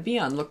 "I want to be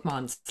on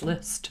Lookman's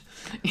list,"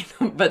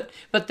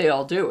 but they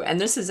all do. And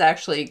this is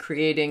actually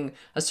creating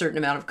a certain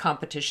amount of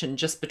competition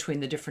just between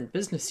the different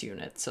business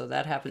units. So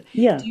that happens.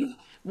 Yeah.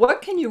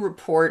 What can you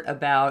report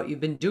about? You've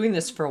been doing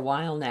this for a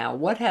while now.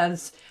 What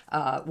has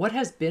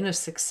been a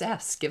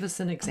success? Give us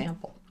an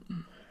example.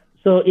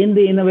 So in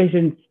the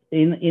innovation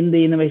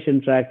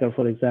tracker,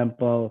 for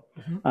example,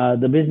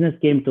 the business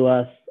came to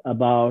us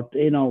about,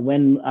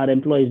 when our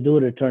employees do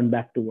return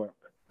back to work,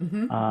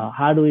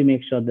 how do we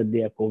make sure that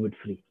they are COVID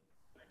free?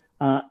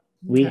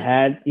 We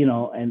had,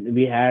 and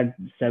we had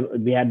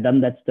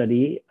done that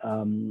study.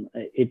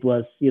 It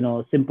was,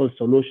 simple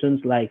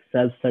solutions like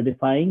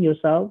self-certifying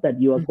yourself that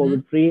you are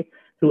COVID free,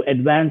 to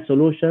advanced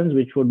solutions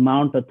which would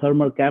mount a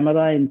thermal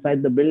camera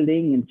inside the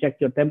building and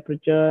check your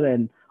temperature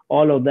and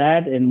all of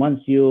that. And once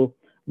it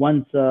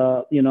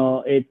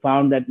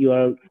found that you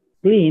are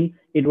clean,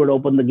 it would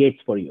open the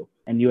gates for you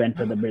and you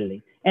enter the building,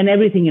 and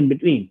everything in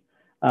between.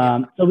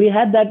 So we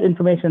had that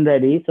information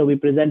ready. So we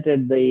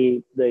presented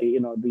the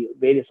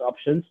various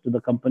options to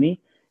the company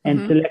and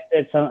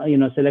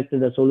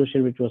selected a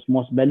solution which was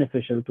most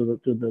beneficial to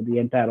the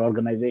entire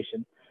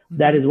organization.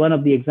 That is one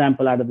of the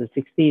example out of the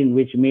 16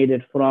 which made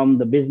it from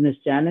the business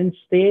challenge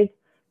stage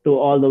to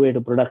all the way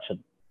to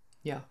production.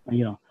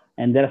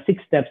 And there are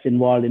 6 steps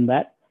involved in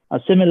that.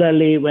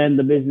 Similarly, when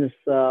the business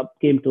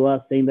came to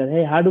us saying that,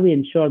 hey, how do we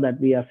ensure that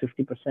we are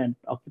 50%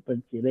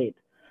 occupancy rate?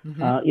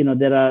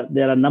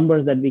 There are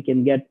numbers that we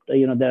can get.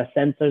 There are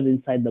sensors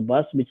inside the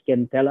bus which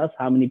can tell us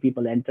how many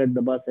people entered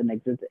the bus and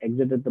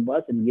exited the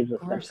bus, and gives us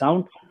that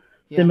count.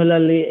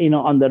 Similarly,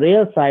 on the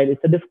rail side,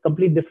 it's a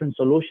complete different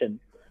solution.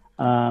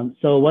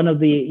 So one of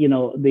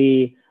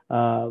the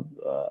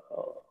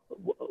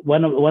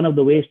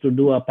ways to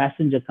do a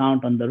passenger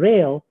count on the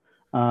rail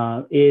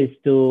is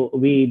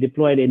we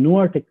deployed a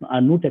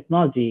new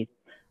technology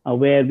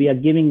where we are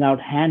giving out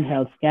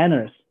handheld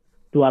scanners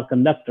to our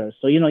conductors.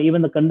 So,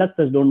 even the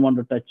conductors don't want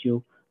to touch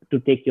you to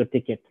take your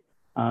ticket.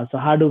 So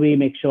how do we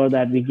make sure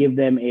that we give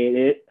them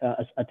a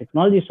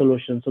technology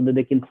solution so that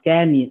they can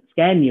scan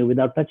you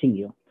without touching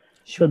you?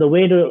 Sure.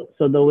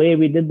 So the way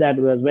we did that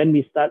was when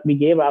we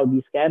gave out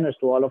these scanners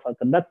to all of our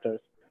conductors.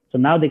 So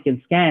now they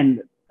can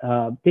scan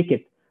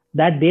ticket.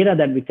 That data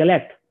that we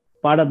collect,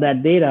 part of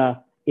that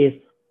data is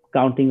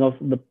counting of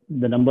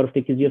the number of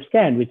tickets you have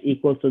scanned, which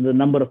equals to the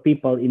number of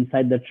people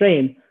inside the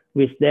train,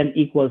 which then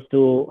equals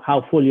to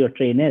how full your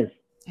train is.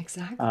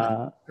 Exactly.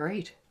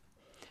 Great.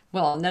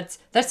 Well, and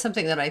that's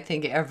something that I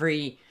think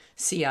every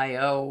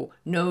CIO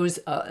knows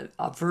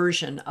a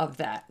version of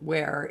that,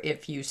 where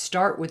if you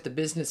start with the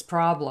business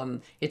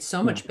problem, it's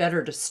so much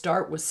better to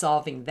start with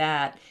solving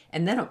that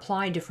and then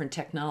apply different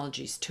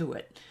technologies to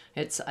it.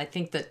 I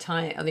think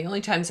the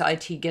only times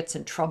IT gets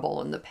in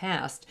trouble in the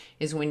past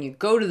is when you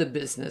go to the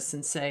business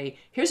and say,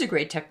 here's a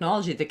great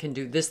technology that can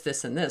do this,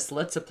 this, and this.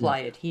 Let's apply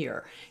it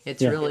here.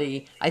 It's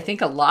really, I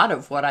think a lot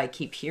of what I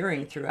keep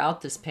hearing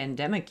throughout this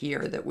pandemic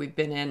year that we've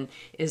been in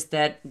is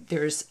that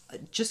there's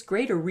just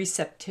greater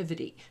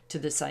receptivity to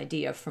this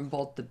idea from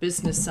both the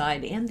business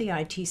side and the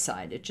IT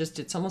side.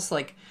 It's almost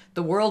like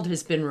the world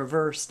has been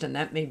reversed, and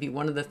that may be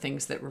one of the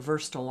things that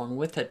reversed along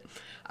with it.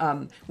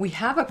 We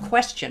have a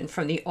question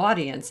from the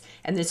audience,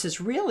 and this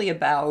is really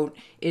about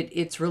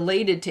it's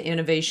related to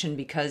innovation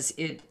because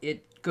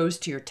it goes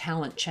to your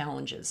talent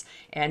challenges.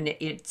 And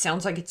it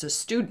sounds like it's a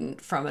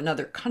student from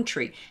another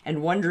country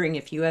and wondering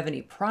if you have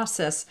any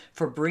process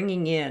for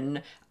bringing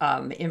in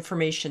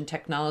information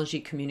technology,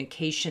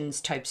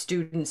 communications type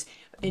students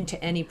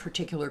into any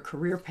particular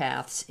career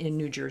paths in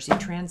New Jersey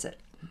Transit.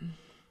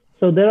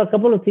 So there are a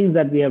couple of things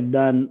that we have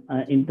done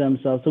in terms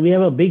of, so we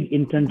have a big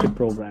internship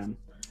program.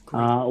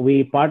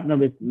 We partner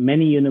with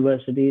many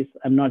universities.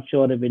 I'm not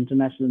sure if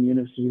international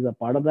universities are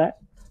part of that,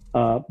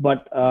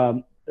 but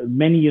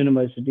many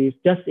universities.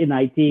 Just in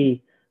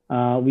IT,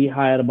 we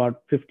hire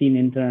about 15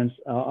 interns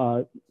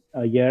a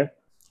year.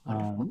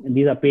 And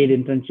these are paid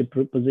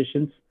internship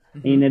positions.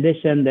 In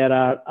addition, there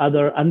are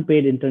other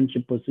unpaid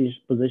internship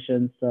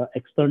positions,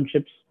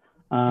 externships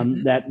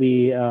that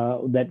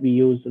we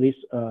use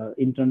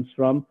interns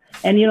from.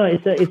 And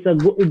it's a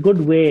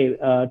good way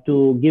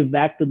to give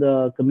back to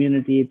the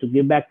community, to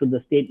give back to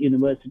the state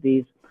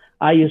universities.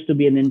 I used to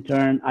be an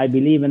intern. I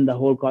believe in the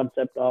whole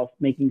concept of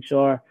making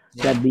sure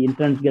that the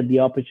interns get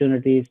the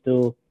opportunities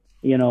to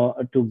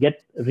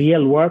get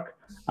real work.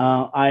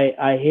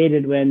 I hate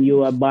it when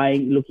you are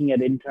looking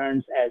at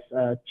interns as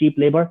cheap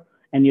labor,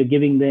 and you're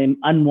giving them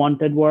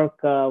unwanted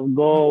work.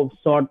 Go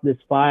sort this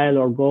file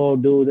or go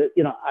do this.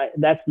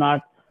 That's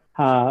not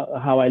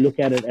how I look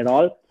at it at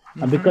all.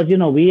 Because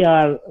we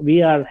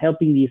are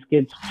helping these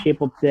kids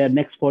shape up their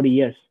next 40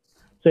 years.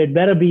 So it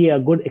better be a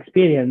good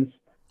experience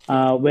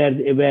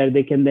where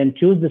they can then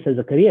choose this as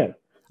a career.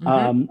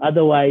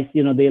 Otherwise,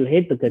 they'll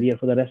hate the career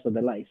for the rest of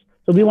their lives.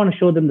 So we want to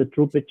show them the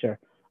true picture.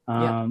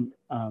 Yeah.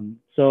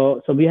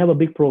 So we have a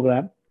big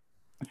program.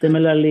 Good.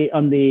 Similarly,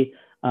 on the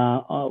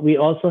we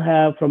also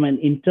have from an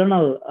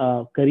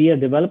internal career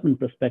development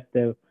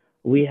perspective,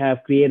 we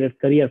have created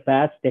career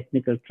paths.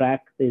 Technical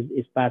track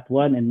is path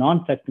one, and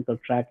non-technical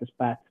track is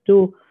path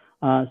two.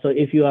 So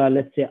if you are,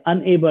 let's say,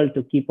 unable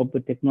to keep up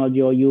with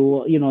technology, or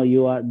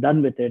you are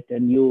done with it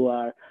and you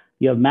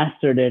have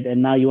mastered it,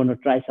 and now you want to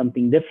try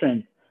something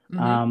different.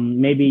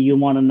 Mm-hmm. Maybe you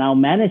want to now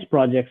manage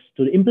projects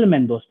to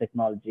implement those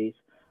technologies.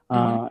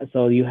 Mm-hmm.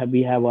 So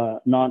we have a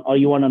non, or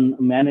you want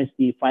to manage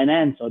the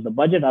finance or the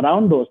budget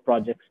around those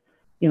projects.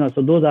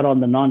 So those are on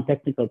the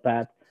non-technical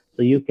path.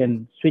 So you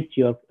can switch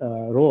your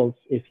roles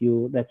if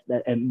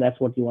and that's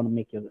what you want to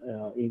make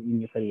in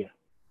your career.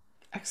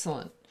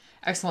 Excellent.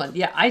 Excellent.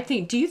 Yeah,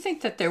 do you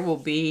think that there will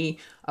be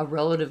a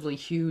relatively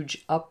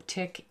huge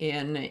uptick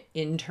in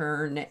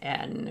intern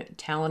and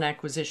talent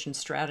acquisition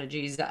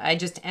strategies? I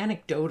just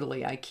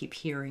anecdotally, I keep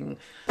hearing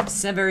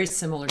some very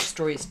similar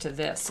stories to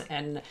this,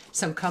 and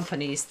some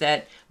companies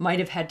that might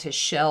have had to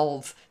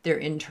shelve their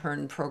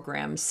intern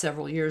programs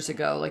several years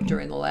ago, like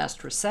during the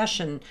last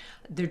recession.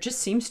 There just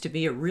seems to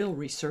be a real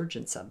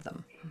resurgence of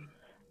them.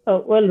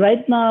 Well,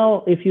 right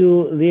now, if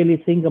you really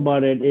think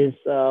about it, is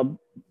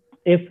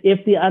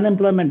if the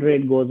unemployment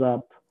rate goes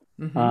up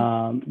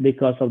Mm-hmm.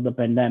 because of the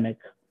pandemic,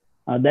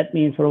 that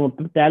means from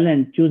a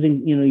talent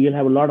choosing, you'll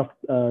have a lot of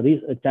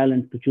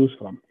talent to choose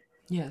from.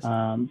 Yes.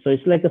 So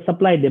it's like a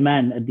supply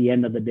demand at the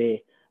end of the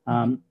day.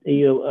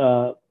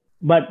 Mm-hmm.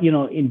 But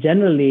in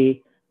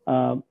generally,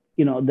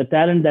 the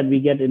talent that we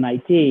get in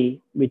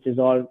IT, which is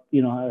all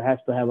has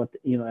to have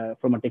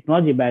from a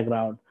technology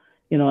background.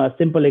 A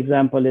simple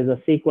example is a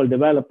SQL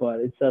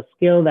developer. It's a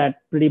skill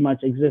that pretty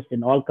much exists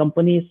in all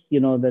companies.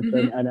 That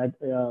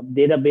Mm-hmm. a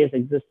database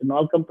exists in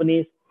all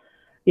companies.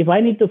 If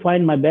I need to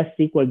find my best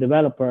SQL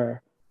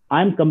developer,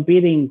 I'm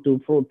competing to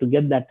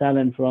get that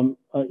talent from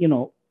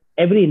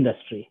every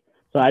industry.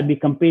 So I'd be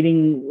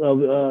competing.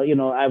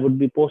 I would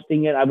be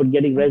posting it. I would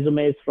getting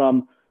resumes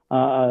from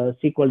a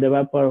SQL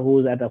developer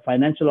who's at a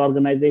financial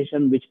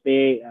organization which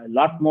pay a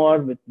lot more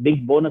with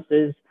big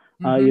bonuses.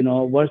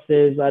 Mm-hmm.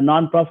 Versus a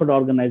non-profit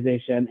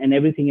organization and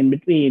everything in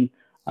between.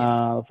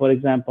 Yeah. For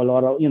example,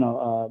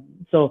 or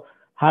so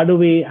how do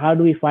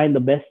we find the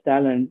best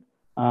talent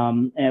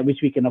which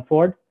we can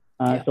afford?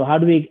 Yeah. So how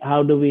do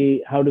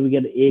we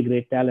get A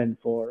grade talent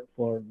for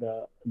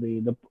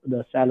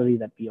the salary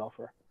that we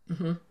offer?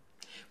 Mm-hmm.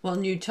 Well,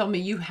 and you told me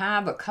you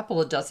have a couple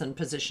of dozen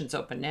positions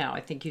open now.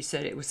 I think you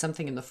said it was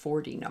something in the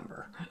 40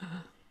 number.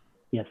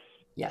 Yes.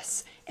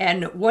 Yes.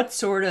 And what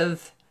sort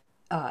of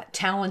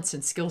talents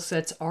and skill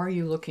sets are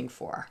you looking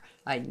for?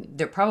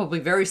 They're probably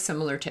very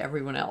similar to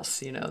everyone else,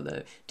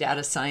 the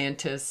data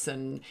scientists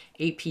and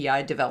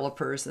API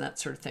developers and that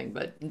sort of thing.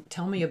 But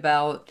tell me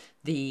about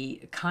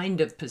the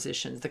kind of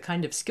positions, the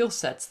kind of skill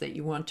sets that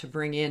you want to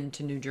bring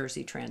into New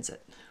Jersey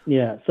Transit.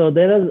 Yeah, so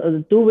there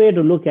are two ways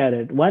to look at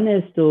it. One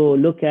is to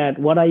look at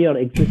what are your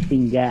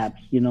existing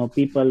gaps.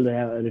 People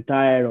have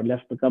retired or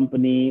left the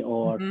company,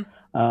 or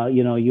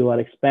Mm-hmm. You are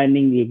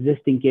expanding the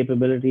existing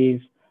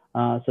capabilities.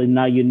 So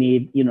now you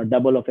need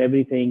double of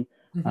everything.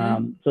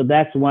 Mm-hmm. So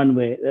that's one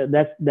way.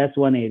 That's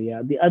one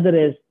area. The other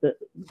is the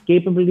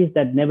capabilities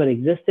that never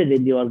existed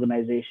in the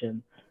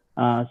organization.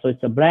 So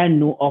it's a brand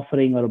new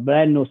offering or a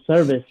brand new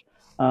service.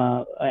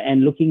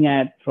 And looking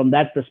at from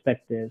that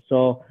perspective.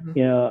 So,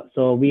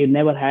 so we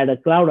never had a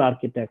cloud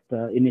architect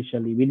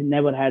initially. We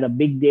never had a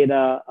big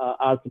data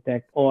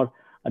architect or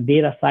a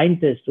data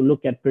scientist to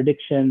look at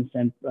predictions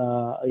and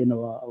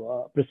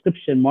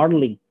prescription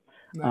modeling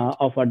Right.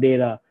 of our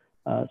data.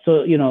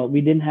 So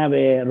we didn't have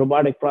a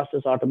robotic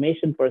process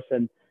automation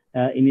person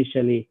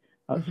initially.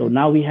 Mm-hmm. So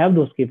now we have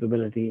those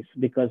capabilities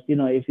because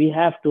if we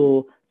have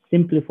to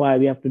simplify,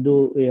 we have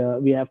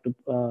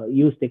to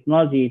use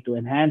technology to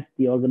enhance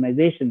the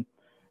organization.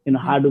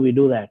 How do we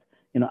do that?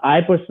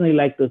 I personally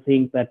like to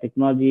think that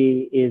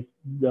technology is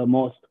the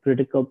most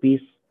critical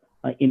piece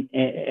in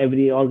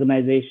every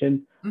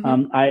organization.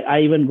 Mm-hmm. I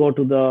even go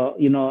to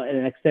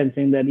an extent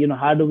saying that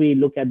how do we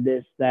look at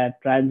this,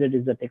 that transit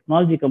is a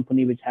technology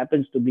company which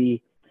happens to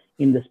be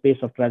in the space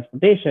of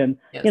transportation.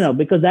 Yes.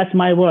 Because that's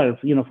my world,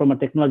 from a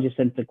technology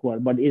centric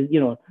world. But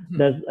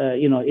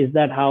Mm-hmm. is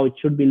that how it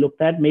should be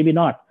looked at? Maybe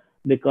not,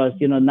 because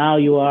now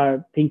you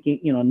are thinking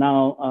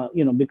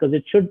because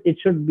it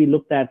should be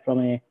looked at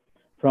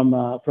from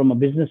a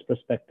business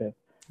perspective.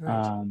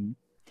 Right.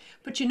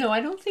 But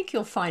I don't think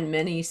you'll find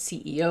many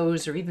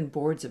CEOs or even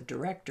boards of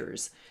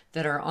directors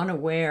that are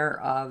unaware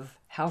of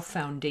how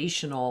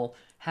foundational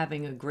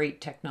having a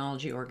great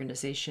technology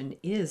organization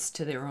is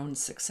to their own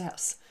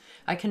success.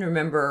 I can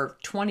remember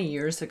 20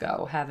 years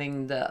ago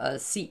having a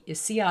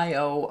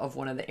CIO of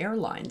one of the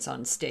airlines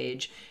on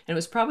stage, and it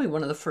was probably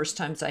one of the first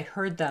times I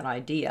heard that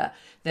idea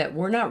that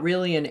we're not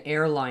really an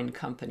airline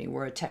company,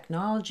 we're a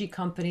technology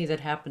company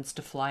that happens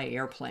to fly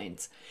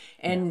airplanes.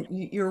 And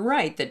you're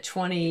right that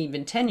 20,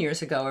 even 10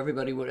 years ago,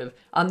 everybody would have,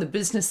 on the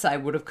business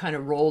side, would have kind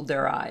of rolled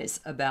their eyes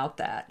about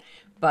that.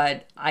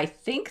 But I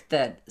think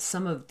that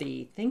some of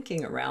the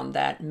thinking around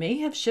that may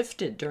have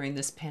shifted during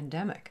this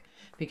pandemic,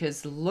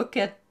 because look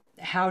at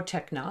how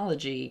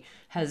technology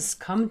has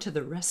come to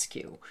the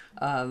rescue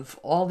of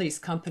all these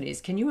companies.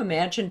 Can you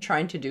imagine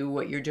trying to do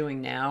what you're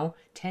doing now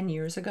 10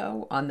 years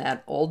ago on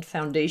that old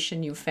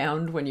foundation you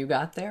found when you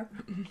got there?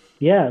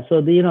 Yeah,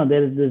 so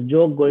there is this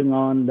joke going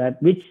on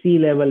that which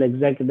C-level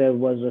executive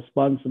was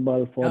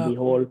responsible for the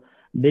Oh, whole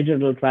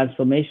digital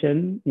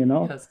transformation?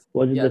 yes,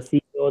 Was it the yes,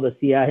 CEO, the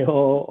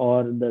CIO,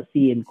 or the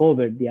C in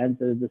COVID? The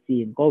answer is the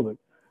C in COVID,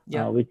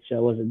 yeah. which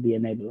was it the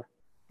enabler.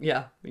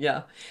 Yeah,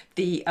 yeah.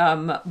 The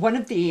one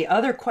of the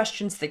other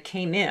questions that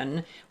came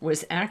in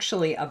was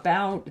actually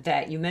about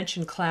that. You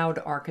mentioned cloud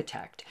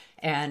architect,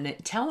 and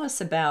tell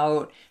us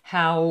about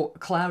how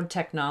cloud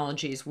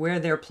technologies, where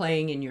they're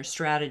playing in your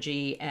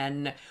strategy,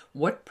 and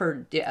what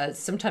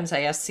sometimes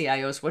I ask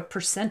CIOs what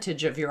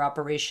percentage of your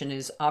operation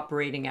is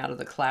operating out of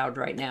the cloud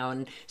right now,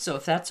 and so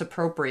if that's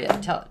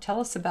appropriate,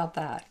 tell us about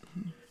that.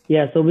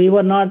 Yeah, so we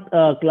were not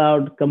a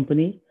cloud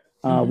company.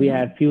 We Mm-hmm.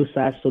 had few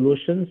SaaS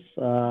solutions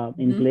in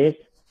Mm-hmm. place.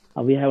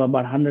 We have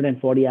about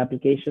 140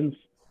 applications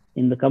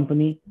in the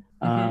company.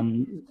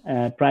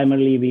 Mm-hmm.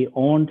 Primarily, we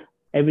owned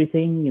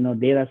everything,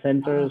 data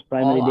centers,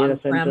 primary All data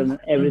center, on-prem. and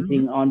Mm-hmm.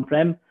 everything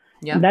on-prem. And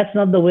Yeah. that's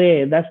not the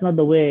way. That's not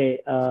the way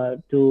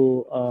to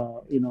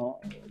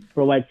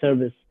provide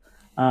service.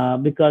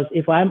 Because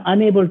if I'm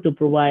unable to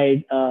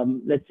provide,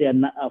 let's say,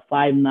 a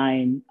 5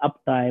 9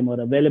 uptime or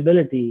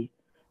availability,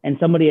 and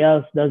somebody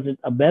else does it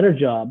a better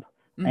job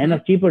and Mm-hmm. a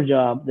cheaper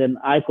job, then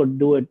I could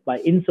do it by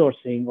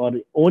insourcing or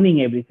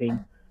owning everything.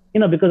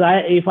 Because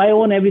if I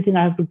own everything,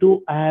 I have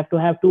to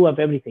have two of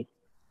everything.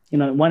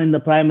 One in the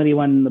primary,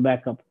 one in the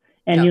backup.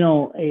 And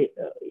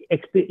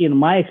Yeah.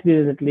 my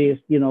experience, at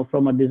least,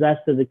 from a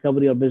disaster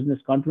recovery or business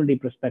continuity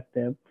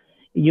perspective,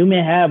 you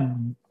may have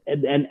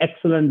an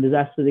excellent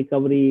disaster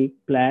recovery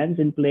plans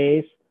in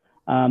place,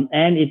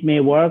 and it may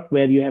work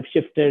where you have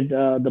shifted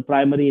the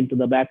primary into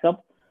the backup.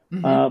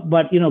 Mm-hmm.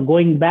 But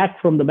going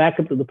back from the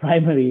backup to the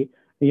primary,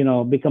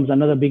 becomes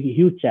another big,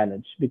 huge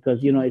challenge because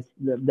it's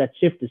that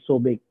shift is so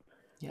big.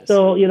 Yes.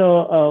 So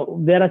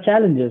there are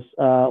challenges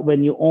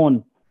when you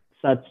own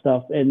such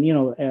stuff, and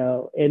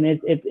and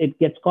it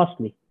gets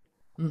costly.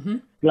 Mm-hmm.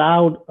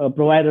 Cloud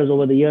providers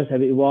over the years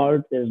have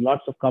evolved. There's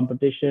lots of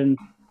competition.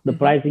 The Mm-hmm.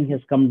 pricing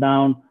has come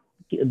down.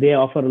 They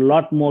offer a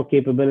lot more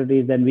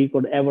capabilities than we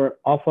could ever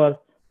offer.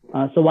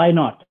 So why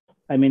not?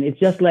 I mean, it's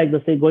just like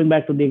the say going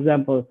back to the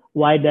example: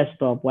 why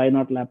desktop? Why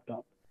not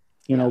laptop?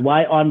 Yeah. Why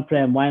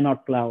on-prem? Why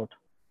not cloud?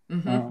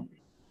 Mm-hmm. Uh, And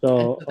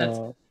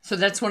so so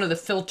that's one of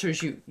the filters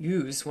you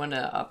use when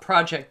a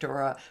project or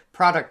a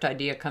product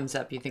idea comes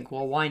up. You think,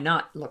 well, why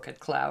not look at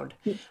cloud?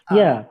 Um,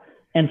 Yeah,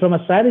 and from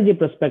a strategy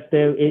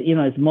perspective,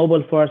 it's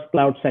mobile first,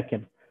 cloud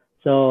second.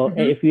 So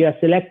mhm. if we are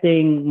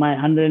selecting my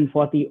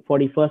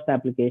 141st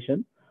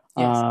application,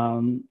 Yes.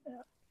 um,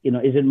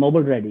 is it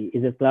mobile ready?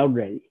 Is it cloud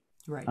ready?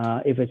 Right.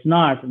 If it's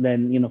not, then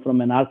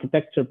from an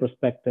architecture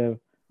perspective,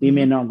 we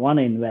may Mm-hmm. not want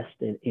to invest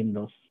in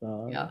those.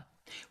 Yeah.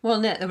 Well,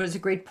 Net, there was a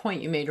great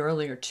point you made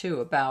earlier too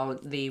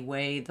about the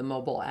way the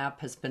mobile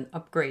app has been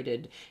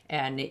upgraded,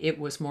 and it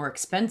was more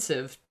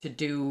expensive to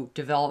do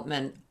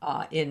development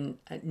in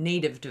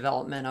native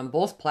development on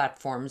both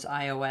platforms,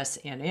 iOS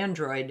and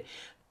Android.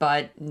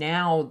 But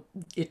now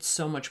it's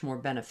so much more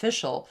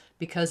beneficial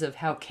because of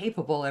how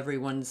capable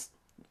everyone's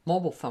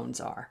mobile phones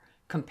are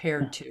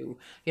compared to,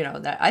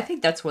 that I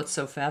think that's what's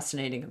so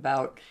fascinating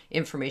about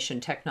information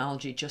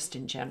technology just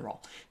in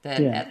general. That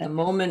at Yeah, the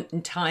moment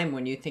in time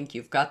when you think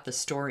you've got the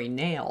story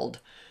nailed,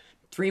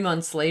 3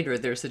 months later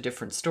there's a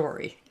different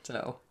story.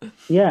 So,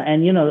 yeah, and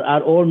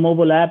our old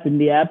mobile app in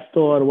the App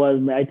Store was,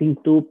 I think,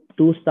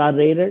 two-star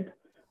rated.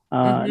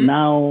 hmm.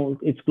 Now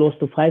it's close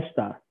to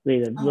 5-star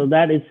rated. So Oh,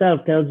 that itself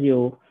tells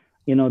you,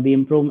 the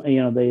improvement,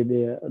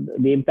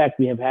 the impact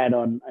we have had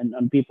on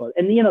people.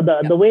 And yeah.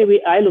 the way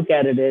I look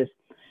at it is,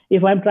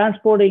 if I'm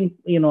transporting,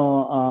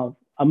 1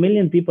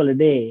 million people a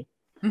day,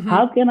 Hmm.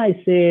 how can I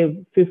save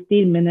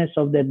 15 minutes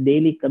of their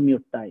daily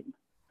commute time?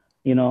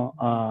 you know,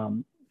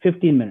 um,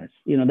 15 minutes.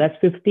 That's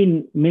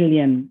 15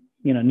 million,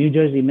 New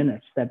Jersey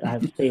minutes that I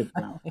have saved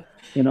now.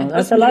 And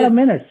That's a lot of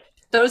minutes.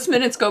 those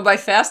minutes go by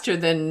faster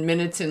than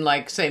minutes in,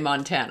 like, say,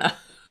 Montana.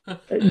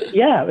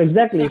 Yeah,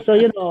 exactly. So,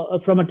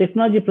 from a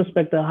technology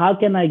perspective, how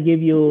can I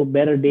give you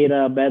better data,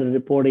 better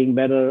reporting,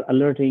 better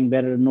alerting,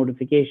 better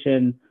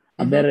notification,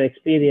 a Hmm. better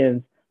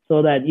experience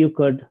so that you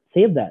could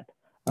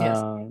Yes.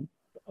 uh,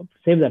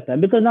 save that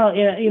time? Because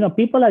now,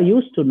 people are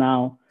used to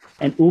now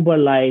an Uber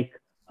like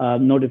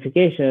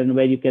notification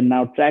where you can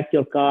now track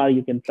your car,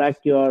 you can track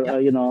your,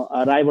 Yep.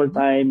 arrival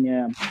time.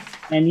 Yeah.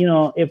 And,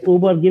 if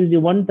Uber gives you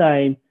one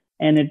time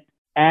and it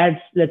adds,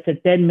 let's say,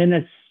 10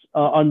 minutes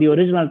on the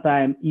original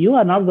time, you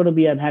are not going to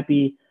be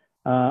unhappy,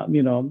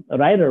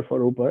 rider for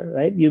Uber,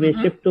 right? You may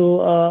Hmm. shift to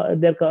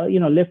their,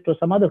 Lyft or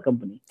some other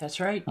company. That's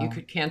right. You Uh,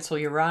 could cancel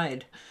your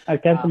ride. I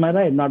cancel my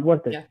ride, not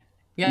worth it. Yeah.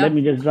 Let Yeah.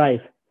 me just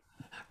drive.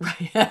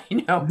 Right, I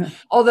know.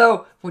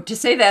 Although to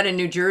say that in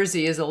New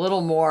Jersey is a little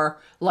more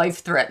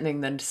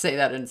life-threatening than to say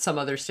that in some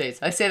other states.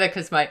 I say that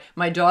because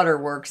my daughter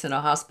works in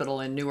a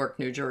hospital in Newark,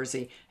 New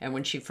Jersey, and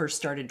when she first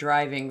started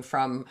driving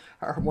from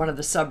one of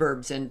the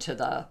suburbs into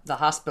the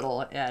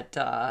hospital at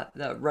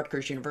the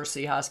Rutgers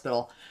University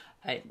Hospital,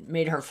 I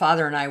made her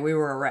father and I, we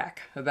were a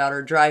wreck about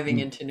her driving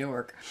into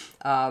Newark.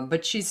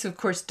 But she's, of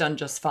course, done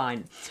just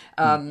fine.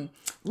 I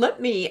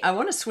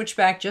want to switch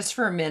back just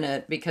for a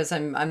minute because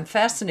I'm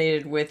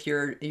fascinated with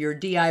your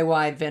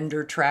DIY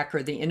vendor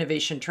tracker, the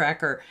innovation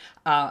tracker.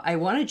 I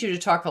wanted you to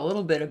talk a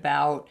little bit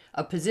about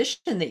a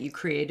position that you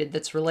created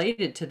that's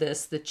related to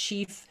this, the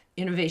Chief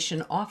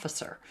Innovation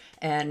Officer.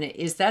 And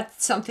is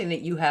that something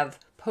that you have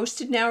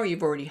posted now, or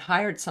you've already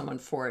hired someone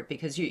for it?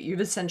 Because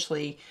you've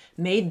essentially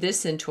made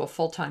this into a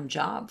full-time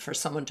job for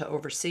someone to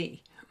oversee.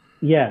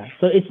 Yeah,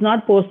 so it's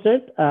not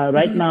posted.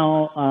 Right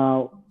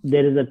now,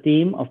 there is a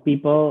team of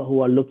people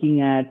who are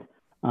looking at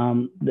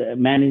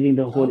managing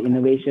the whole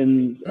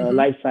innovation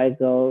life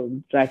cycle,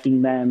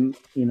 tracking them,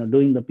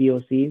 doing the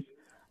POCs.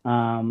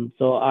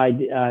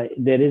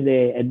 There is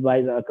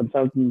a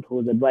consultant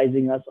who's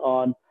advising us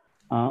on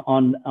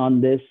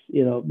this,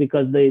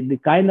 because the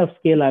kind of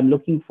scale I'm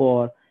looking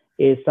for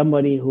is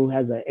somebody who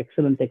has an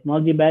excellent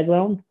technology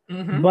background,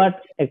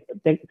 but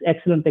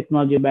excellent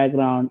technology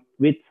background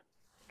with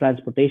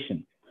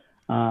transportation,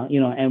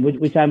 and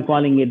which I'm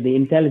calling it the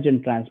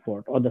intelligent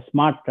transport or the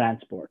smart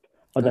transport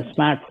or the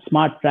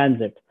smart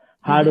transit.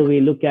 How do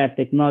we look at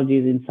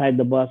technologies inside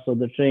the bus or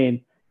the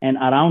train and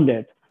around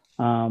it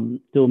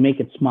to make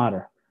it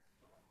smarter?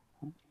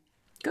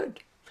 Good.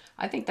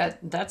 I think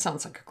that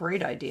sounds like a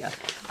great idea.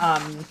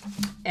 And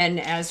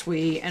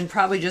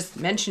probably just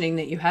mentioning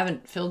that you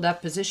haven't filled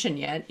that position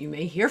yet, you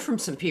may hear from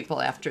some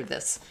people after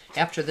this.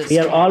 We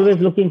are always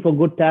looking for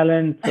good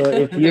talent. So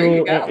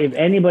if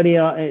anybody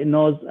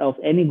knows of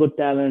any good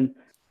talent,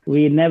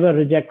 we never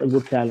reject a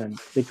good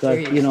talent, because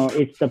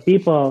it's the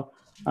people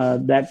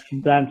that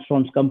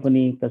transforms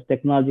company, because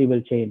technology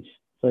will change.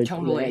 So it's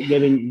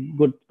giving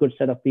good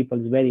set of people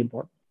is very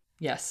important.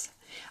 Yes.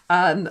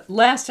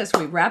 Last, as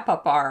we wrap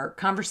up our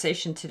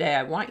conversation today,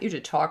 I want you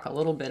to talk a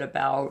little bit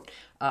about,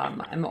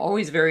 I'm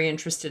always very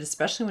interested,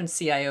 especially when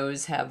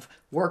CIOs have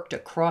worked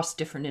across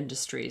different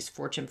industries,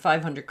 Fortune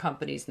 500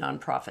 companies,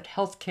 nonprofit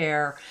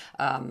healthcare,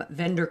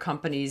 vendor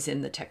companies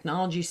in the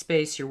technology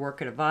space, your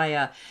work at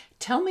Avaya.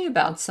 Tell me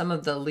about some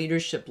of the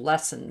leadership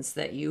lessons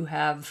that you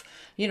have,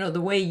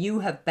 the way you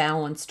have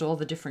balanced all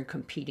the different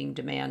competing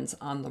demands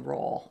on the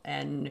role,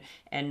 and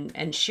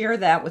share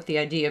that with the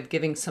idea of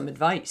giving some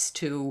advice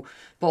to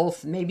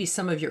both maybe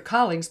some of your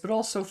colleagues, but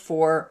also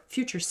for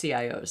future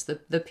CIOs,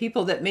 the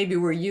people that maybe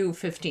were you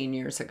 15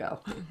 years ago.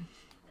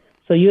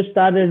 So you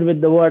started with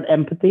the word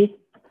empathy.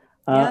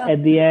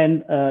 At the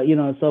end,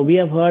 so we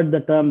have heard the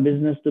term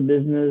business to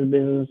business,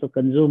 business to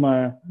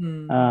consumer,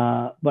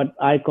 but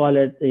I call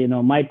it,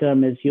 my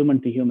term is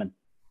human to human.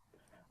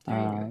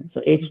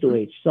 So H to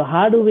H. So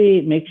how do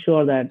we make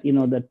sure that,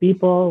 the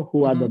people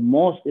who are the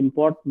most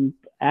important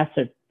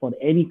asset for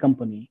any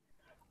company,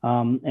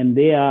 and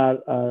they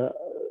are,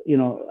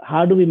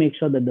 how do we make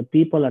sure that the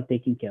people are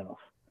taken care of?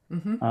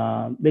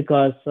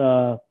 Because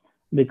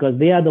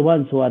they are the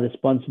ones who are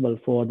responsible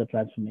for the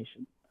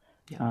transformation.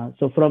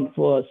 So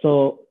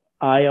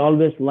I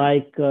always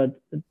like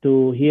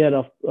to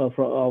hear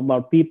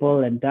about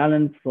people and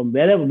talent from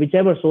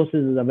whichever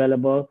sources is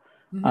available.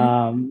 We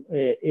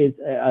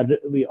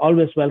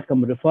always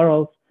welcome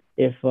referrals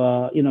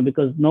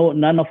because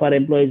none of our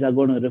employees are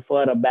going to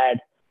refer a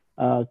bad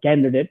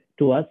candidate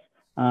to us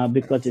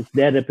because it's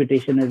their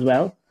reputation as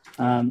well.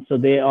 So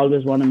they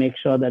always want to make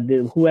sure that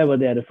whoever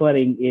they're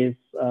referring is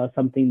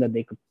something that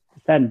they could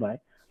stand by.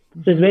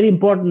 So it's very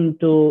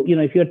important to,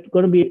 if you're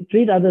going to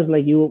treat others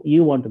like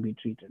you want to be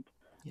treated.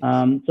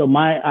 So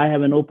I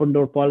have an open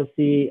door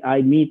policy.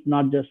 I meet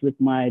not just with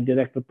my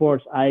direct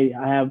reports. I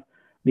have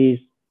these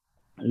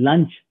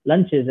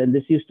lunches, and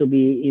this used to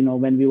be,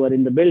 when we were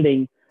in the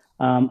building,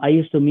 I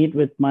used to meet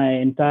with my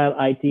entire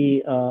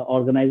IT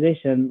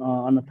organization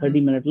on a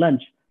 30-minute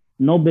lunch.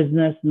 No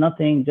business,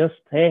 nothing, just,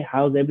 hey,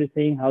 how's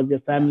everything? How's your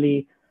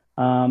family?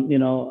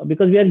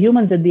 Because we are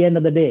humans at the end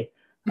of the day.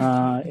 We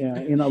are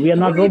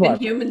not robots. Even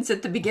humans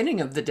at the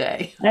beginning of the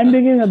day. And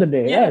beginning of the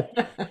day, yes.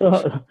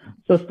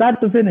 So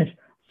start to finish.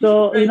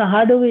 So,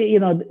 how do we,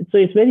 so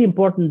it's very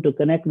important to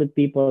connect with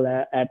people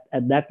at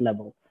that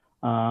level.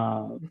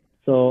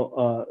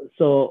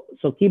 So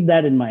keep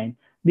that in mind.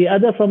 The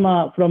other, from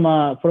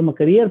a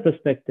career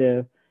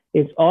perspective,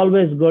 it's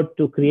always good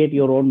to create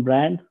your own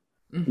brand,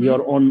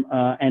 your own,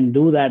 and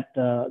do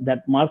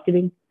that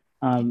marketing.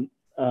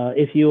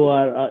 If you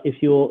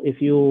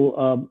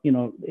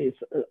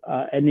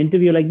an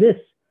interview like this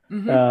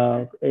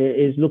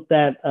is looked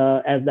at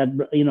as that,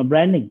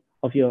 branding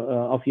of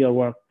your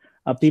work.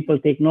 People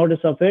take notice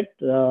of it.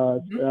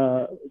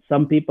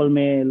 Some people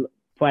may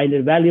find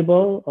it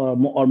valuable,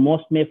 or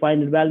most may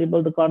find it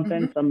valuable, the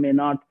content. Some may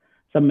not,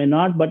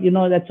 but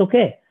that's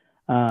okay.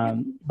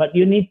 But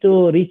you need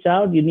to reach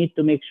out. You need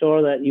to make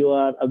sure that you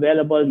are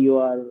available, you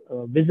are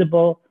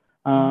visible,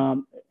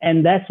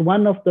 And that's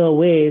one of the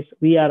ways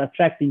we are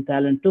attracting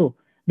talent too,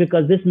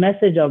 because this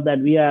message of that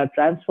we are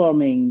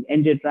transforming,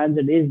 NJ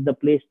Transit is the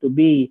place to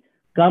be,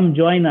 come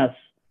join us.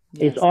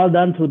 Yes. It's all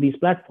done through these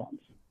platforms.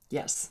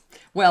 Yes.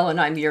 Well,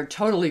 and you're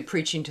totally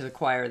preaching to the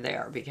choir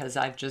there, because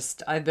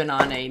I've been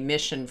on a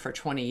mission for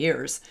 20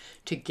 years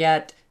to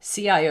get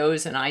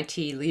CIOs and IT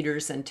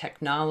leaders and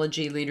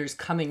technology leaders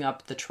coming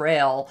up the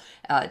trail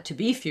to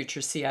be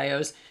future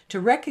CIOs to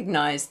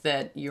recognize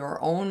that your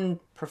own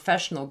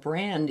professional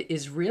brand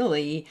is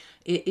really,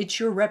 it's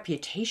your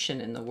reputation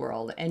in the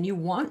world, and you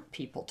want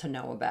people to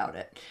know about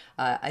it.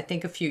 I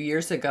think a few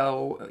years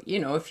ago,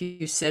 if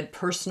you said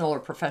personal or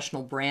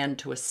professional brand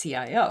to a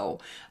CIO,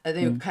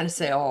 they would kind of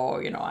say,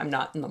 oh, I'm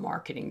not in the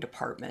marketing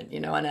department,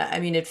 and I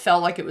mean, it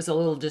felt like it was a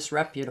little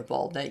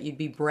disreputable that you'd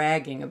be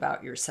bragging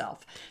about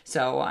yourself.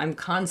 So I'm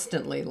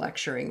constantly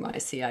lecturing my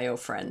CIO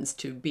friends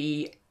to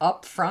be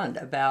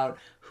upfront about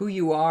who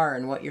you are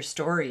and what your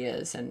story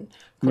is. And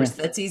of course,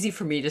 that's easy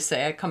for me to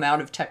say. I come out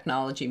of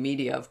technology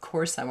media. Of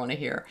course, I want to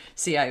hear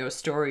CIO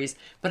stories,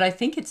 but I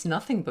think it's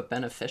nothing but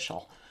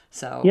beneficial.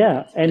 So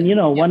yeah, and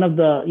one of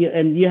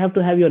and you have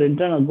to have your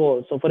internal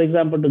goals. So, for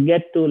example, to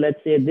get to,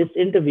 let's say, this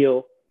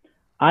interview,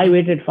 I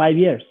waited 5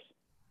 years.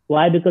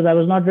 Why? Because I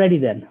was not ready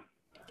then.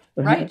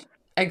 Right.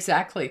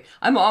 Exactly.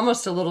 I'm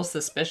almost a little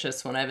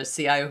suspicious when I have a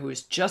CIO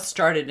who's just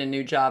started a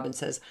new job and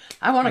says,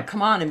 I want to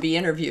come on and be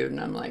interviewed. And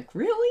I'm like,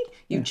 really?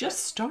 You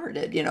just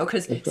started,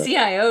 because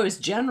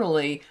CIOs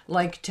generally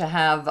like to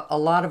have a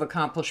lot of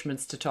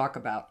accomplishments to talk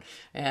about.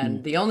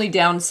 And the only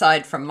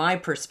downside from my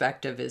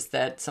perspective is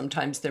that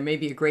sometimes there may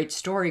be a great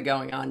story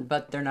going on,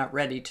 but they're not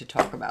ready to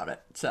talk about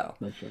it. So.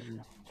 That's right,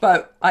 yeah.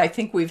 But I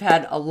think we've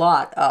had a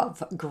lot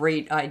of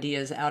great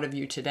ideas out of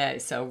you today.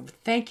 So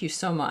thank you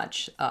so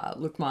much,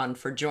 Lukman,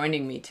 for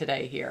joining me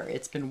today here.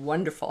 It's been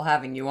wonderful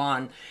having you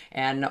on.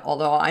 And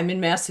although I'm in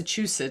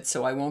Massachusetts,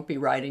 so I won't be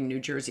riding New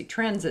Jersey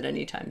Transit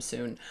anytime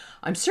soon,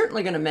 I'm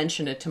certainly going to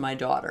mention it to my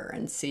daughter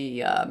and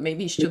see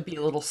maybe she'll be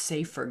a little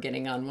safer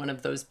getting on one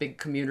of those big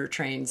commuter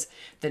trains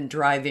than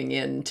driving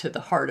into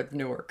the heart of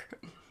Newark.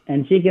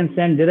 And she can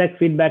send direct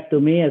feedback to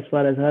me as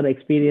far as her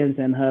experience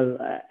and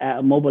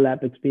her mobile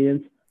app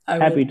experience.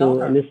 Happy to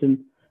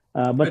listen.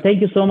 But thank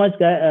you so much,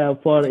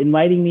 for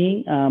inviting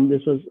me.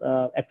 This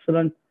was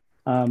excellent.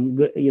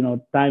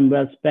 Good, time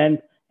well spent.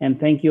 And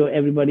thank you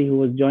everybody who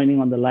was joining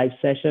on the live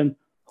session.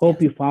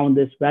 Hope you found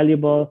this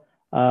valuable.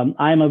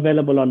 I'm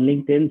available on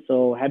LinkedIn,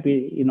 so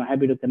happy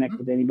to connect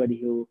with anybody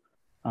who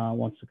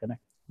wants to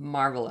connect.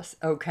 Marvelous.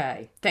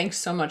 Okay. Thanks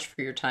so much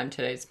for your time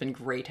today. It's been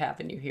great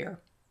having you here.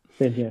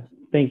 Same here.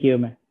 Thank you,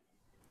 man.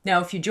 Now,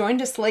 if you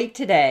joined us late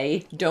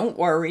today, don't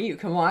worry. You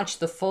can watch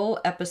the full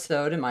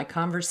episode in my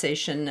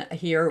conversation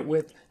here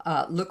with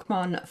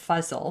Lukman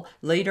Fazal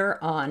later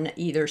on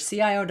either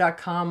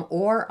CIO.com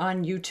or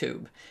on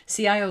YouTube.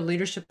 CIO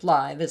Leadership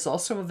Live is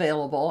also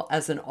available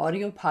as an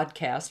audio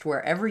podcast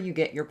wherever you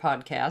get your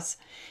podcasts.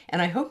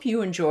 And I hope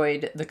you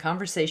enjoyed the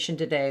conversation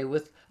today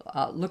with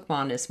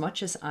Lukman as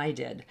much as I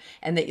did,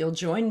 and that you'll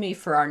join me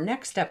for our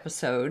next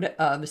episode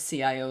of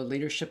CIO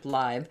Leadership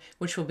Live,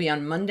 which will be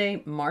on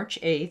Monday, March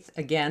 8th,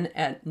 again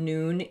at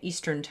noon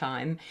Eastern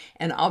Time,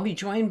 and I'll be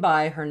joined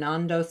by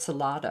Hernando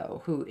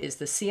Salado, who is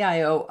the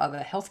CIO of a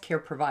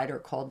healthcare provider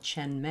called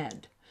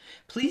ChenMed.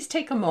 Please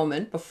take a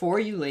moment before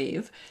you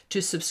leave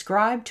to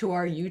subscribe to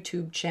our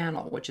YouTube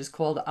channel, which is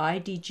called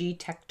IDG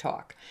Tech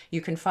Talk.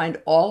 You can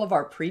find all of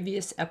our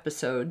previous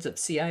episodes of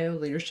CIO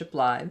Leadership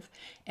Live.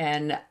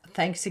 And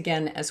thanks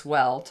again as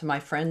well to my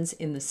friends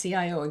in the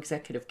CIO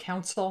Executive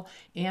Council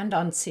and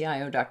on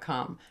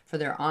CIO.com for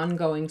their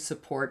ongoing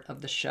support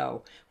of the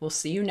show. We'll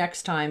see you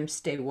next time.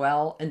 Stay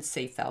well and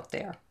safe out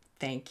there.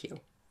 Thank you.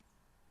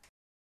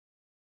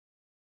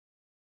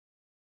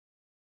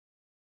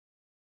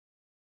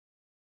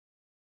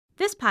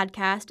 This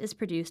podcast is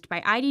produced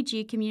by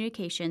IDG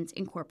Communications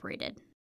Incorporated.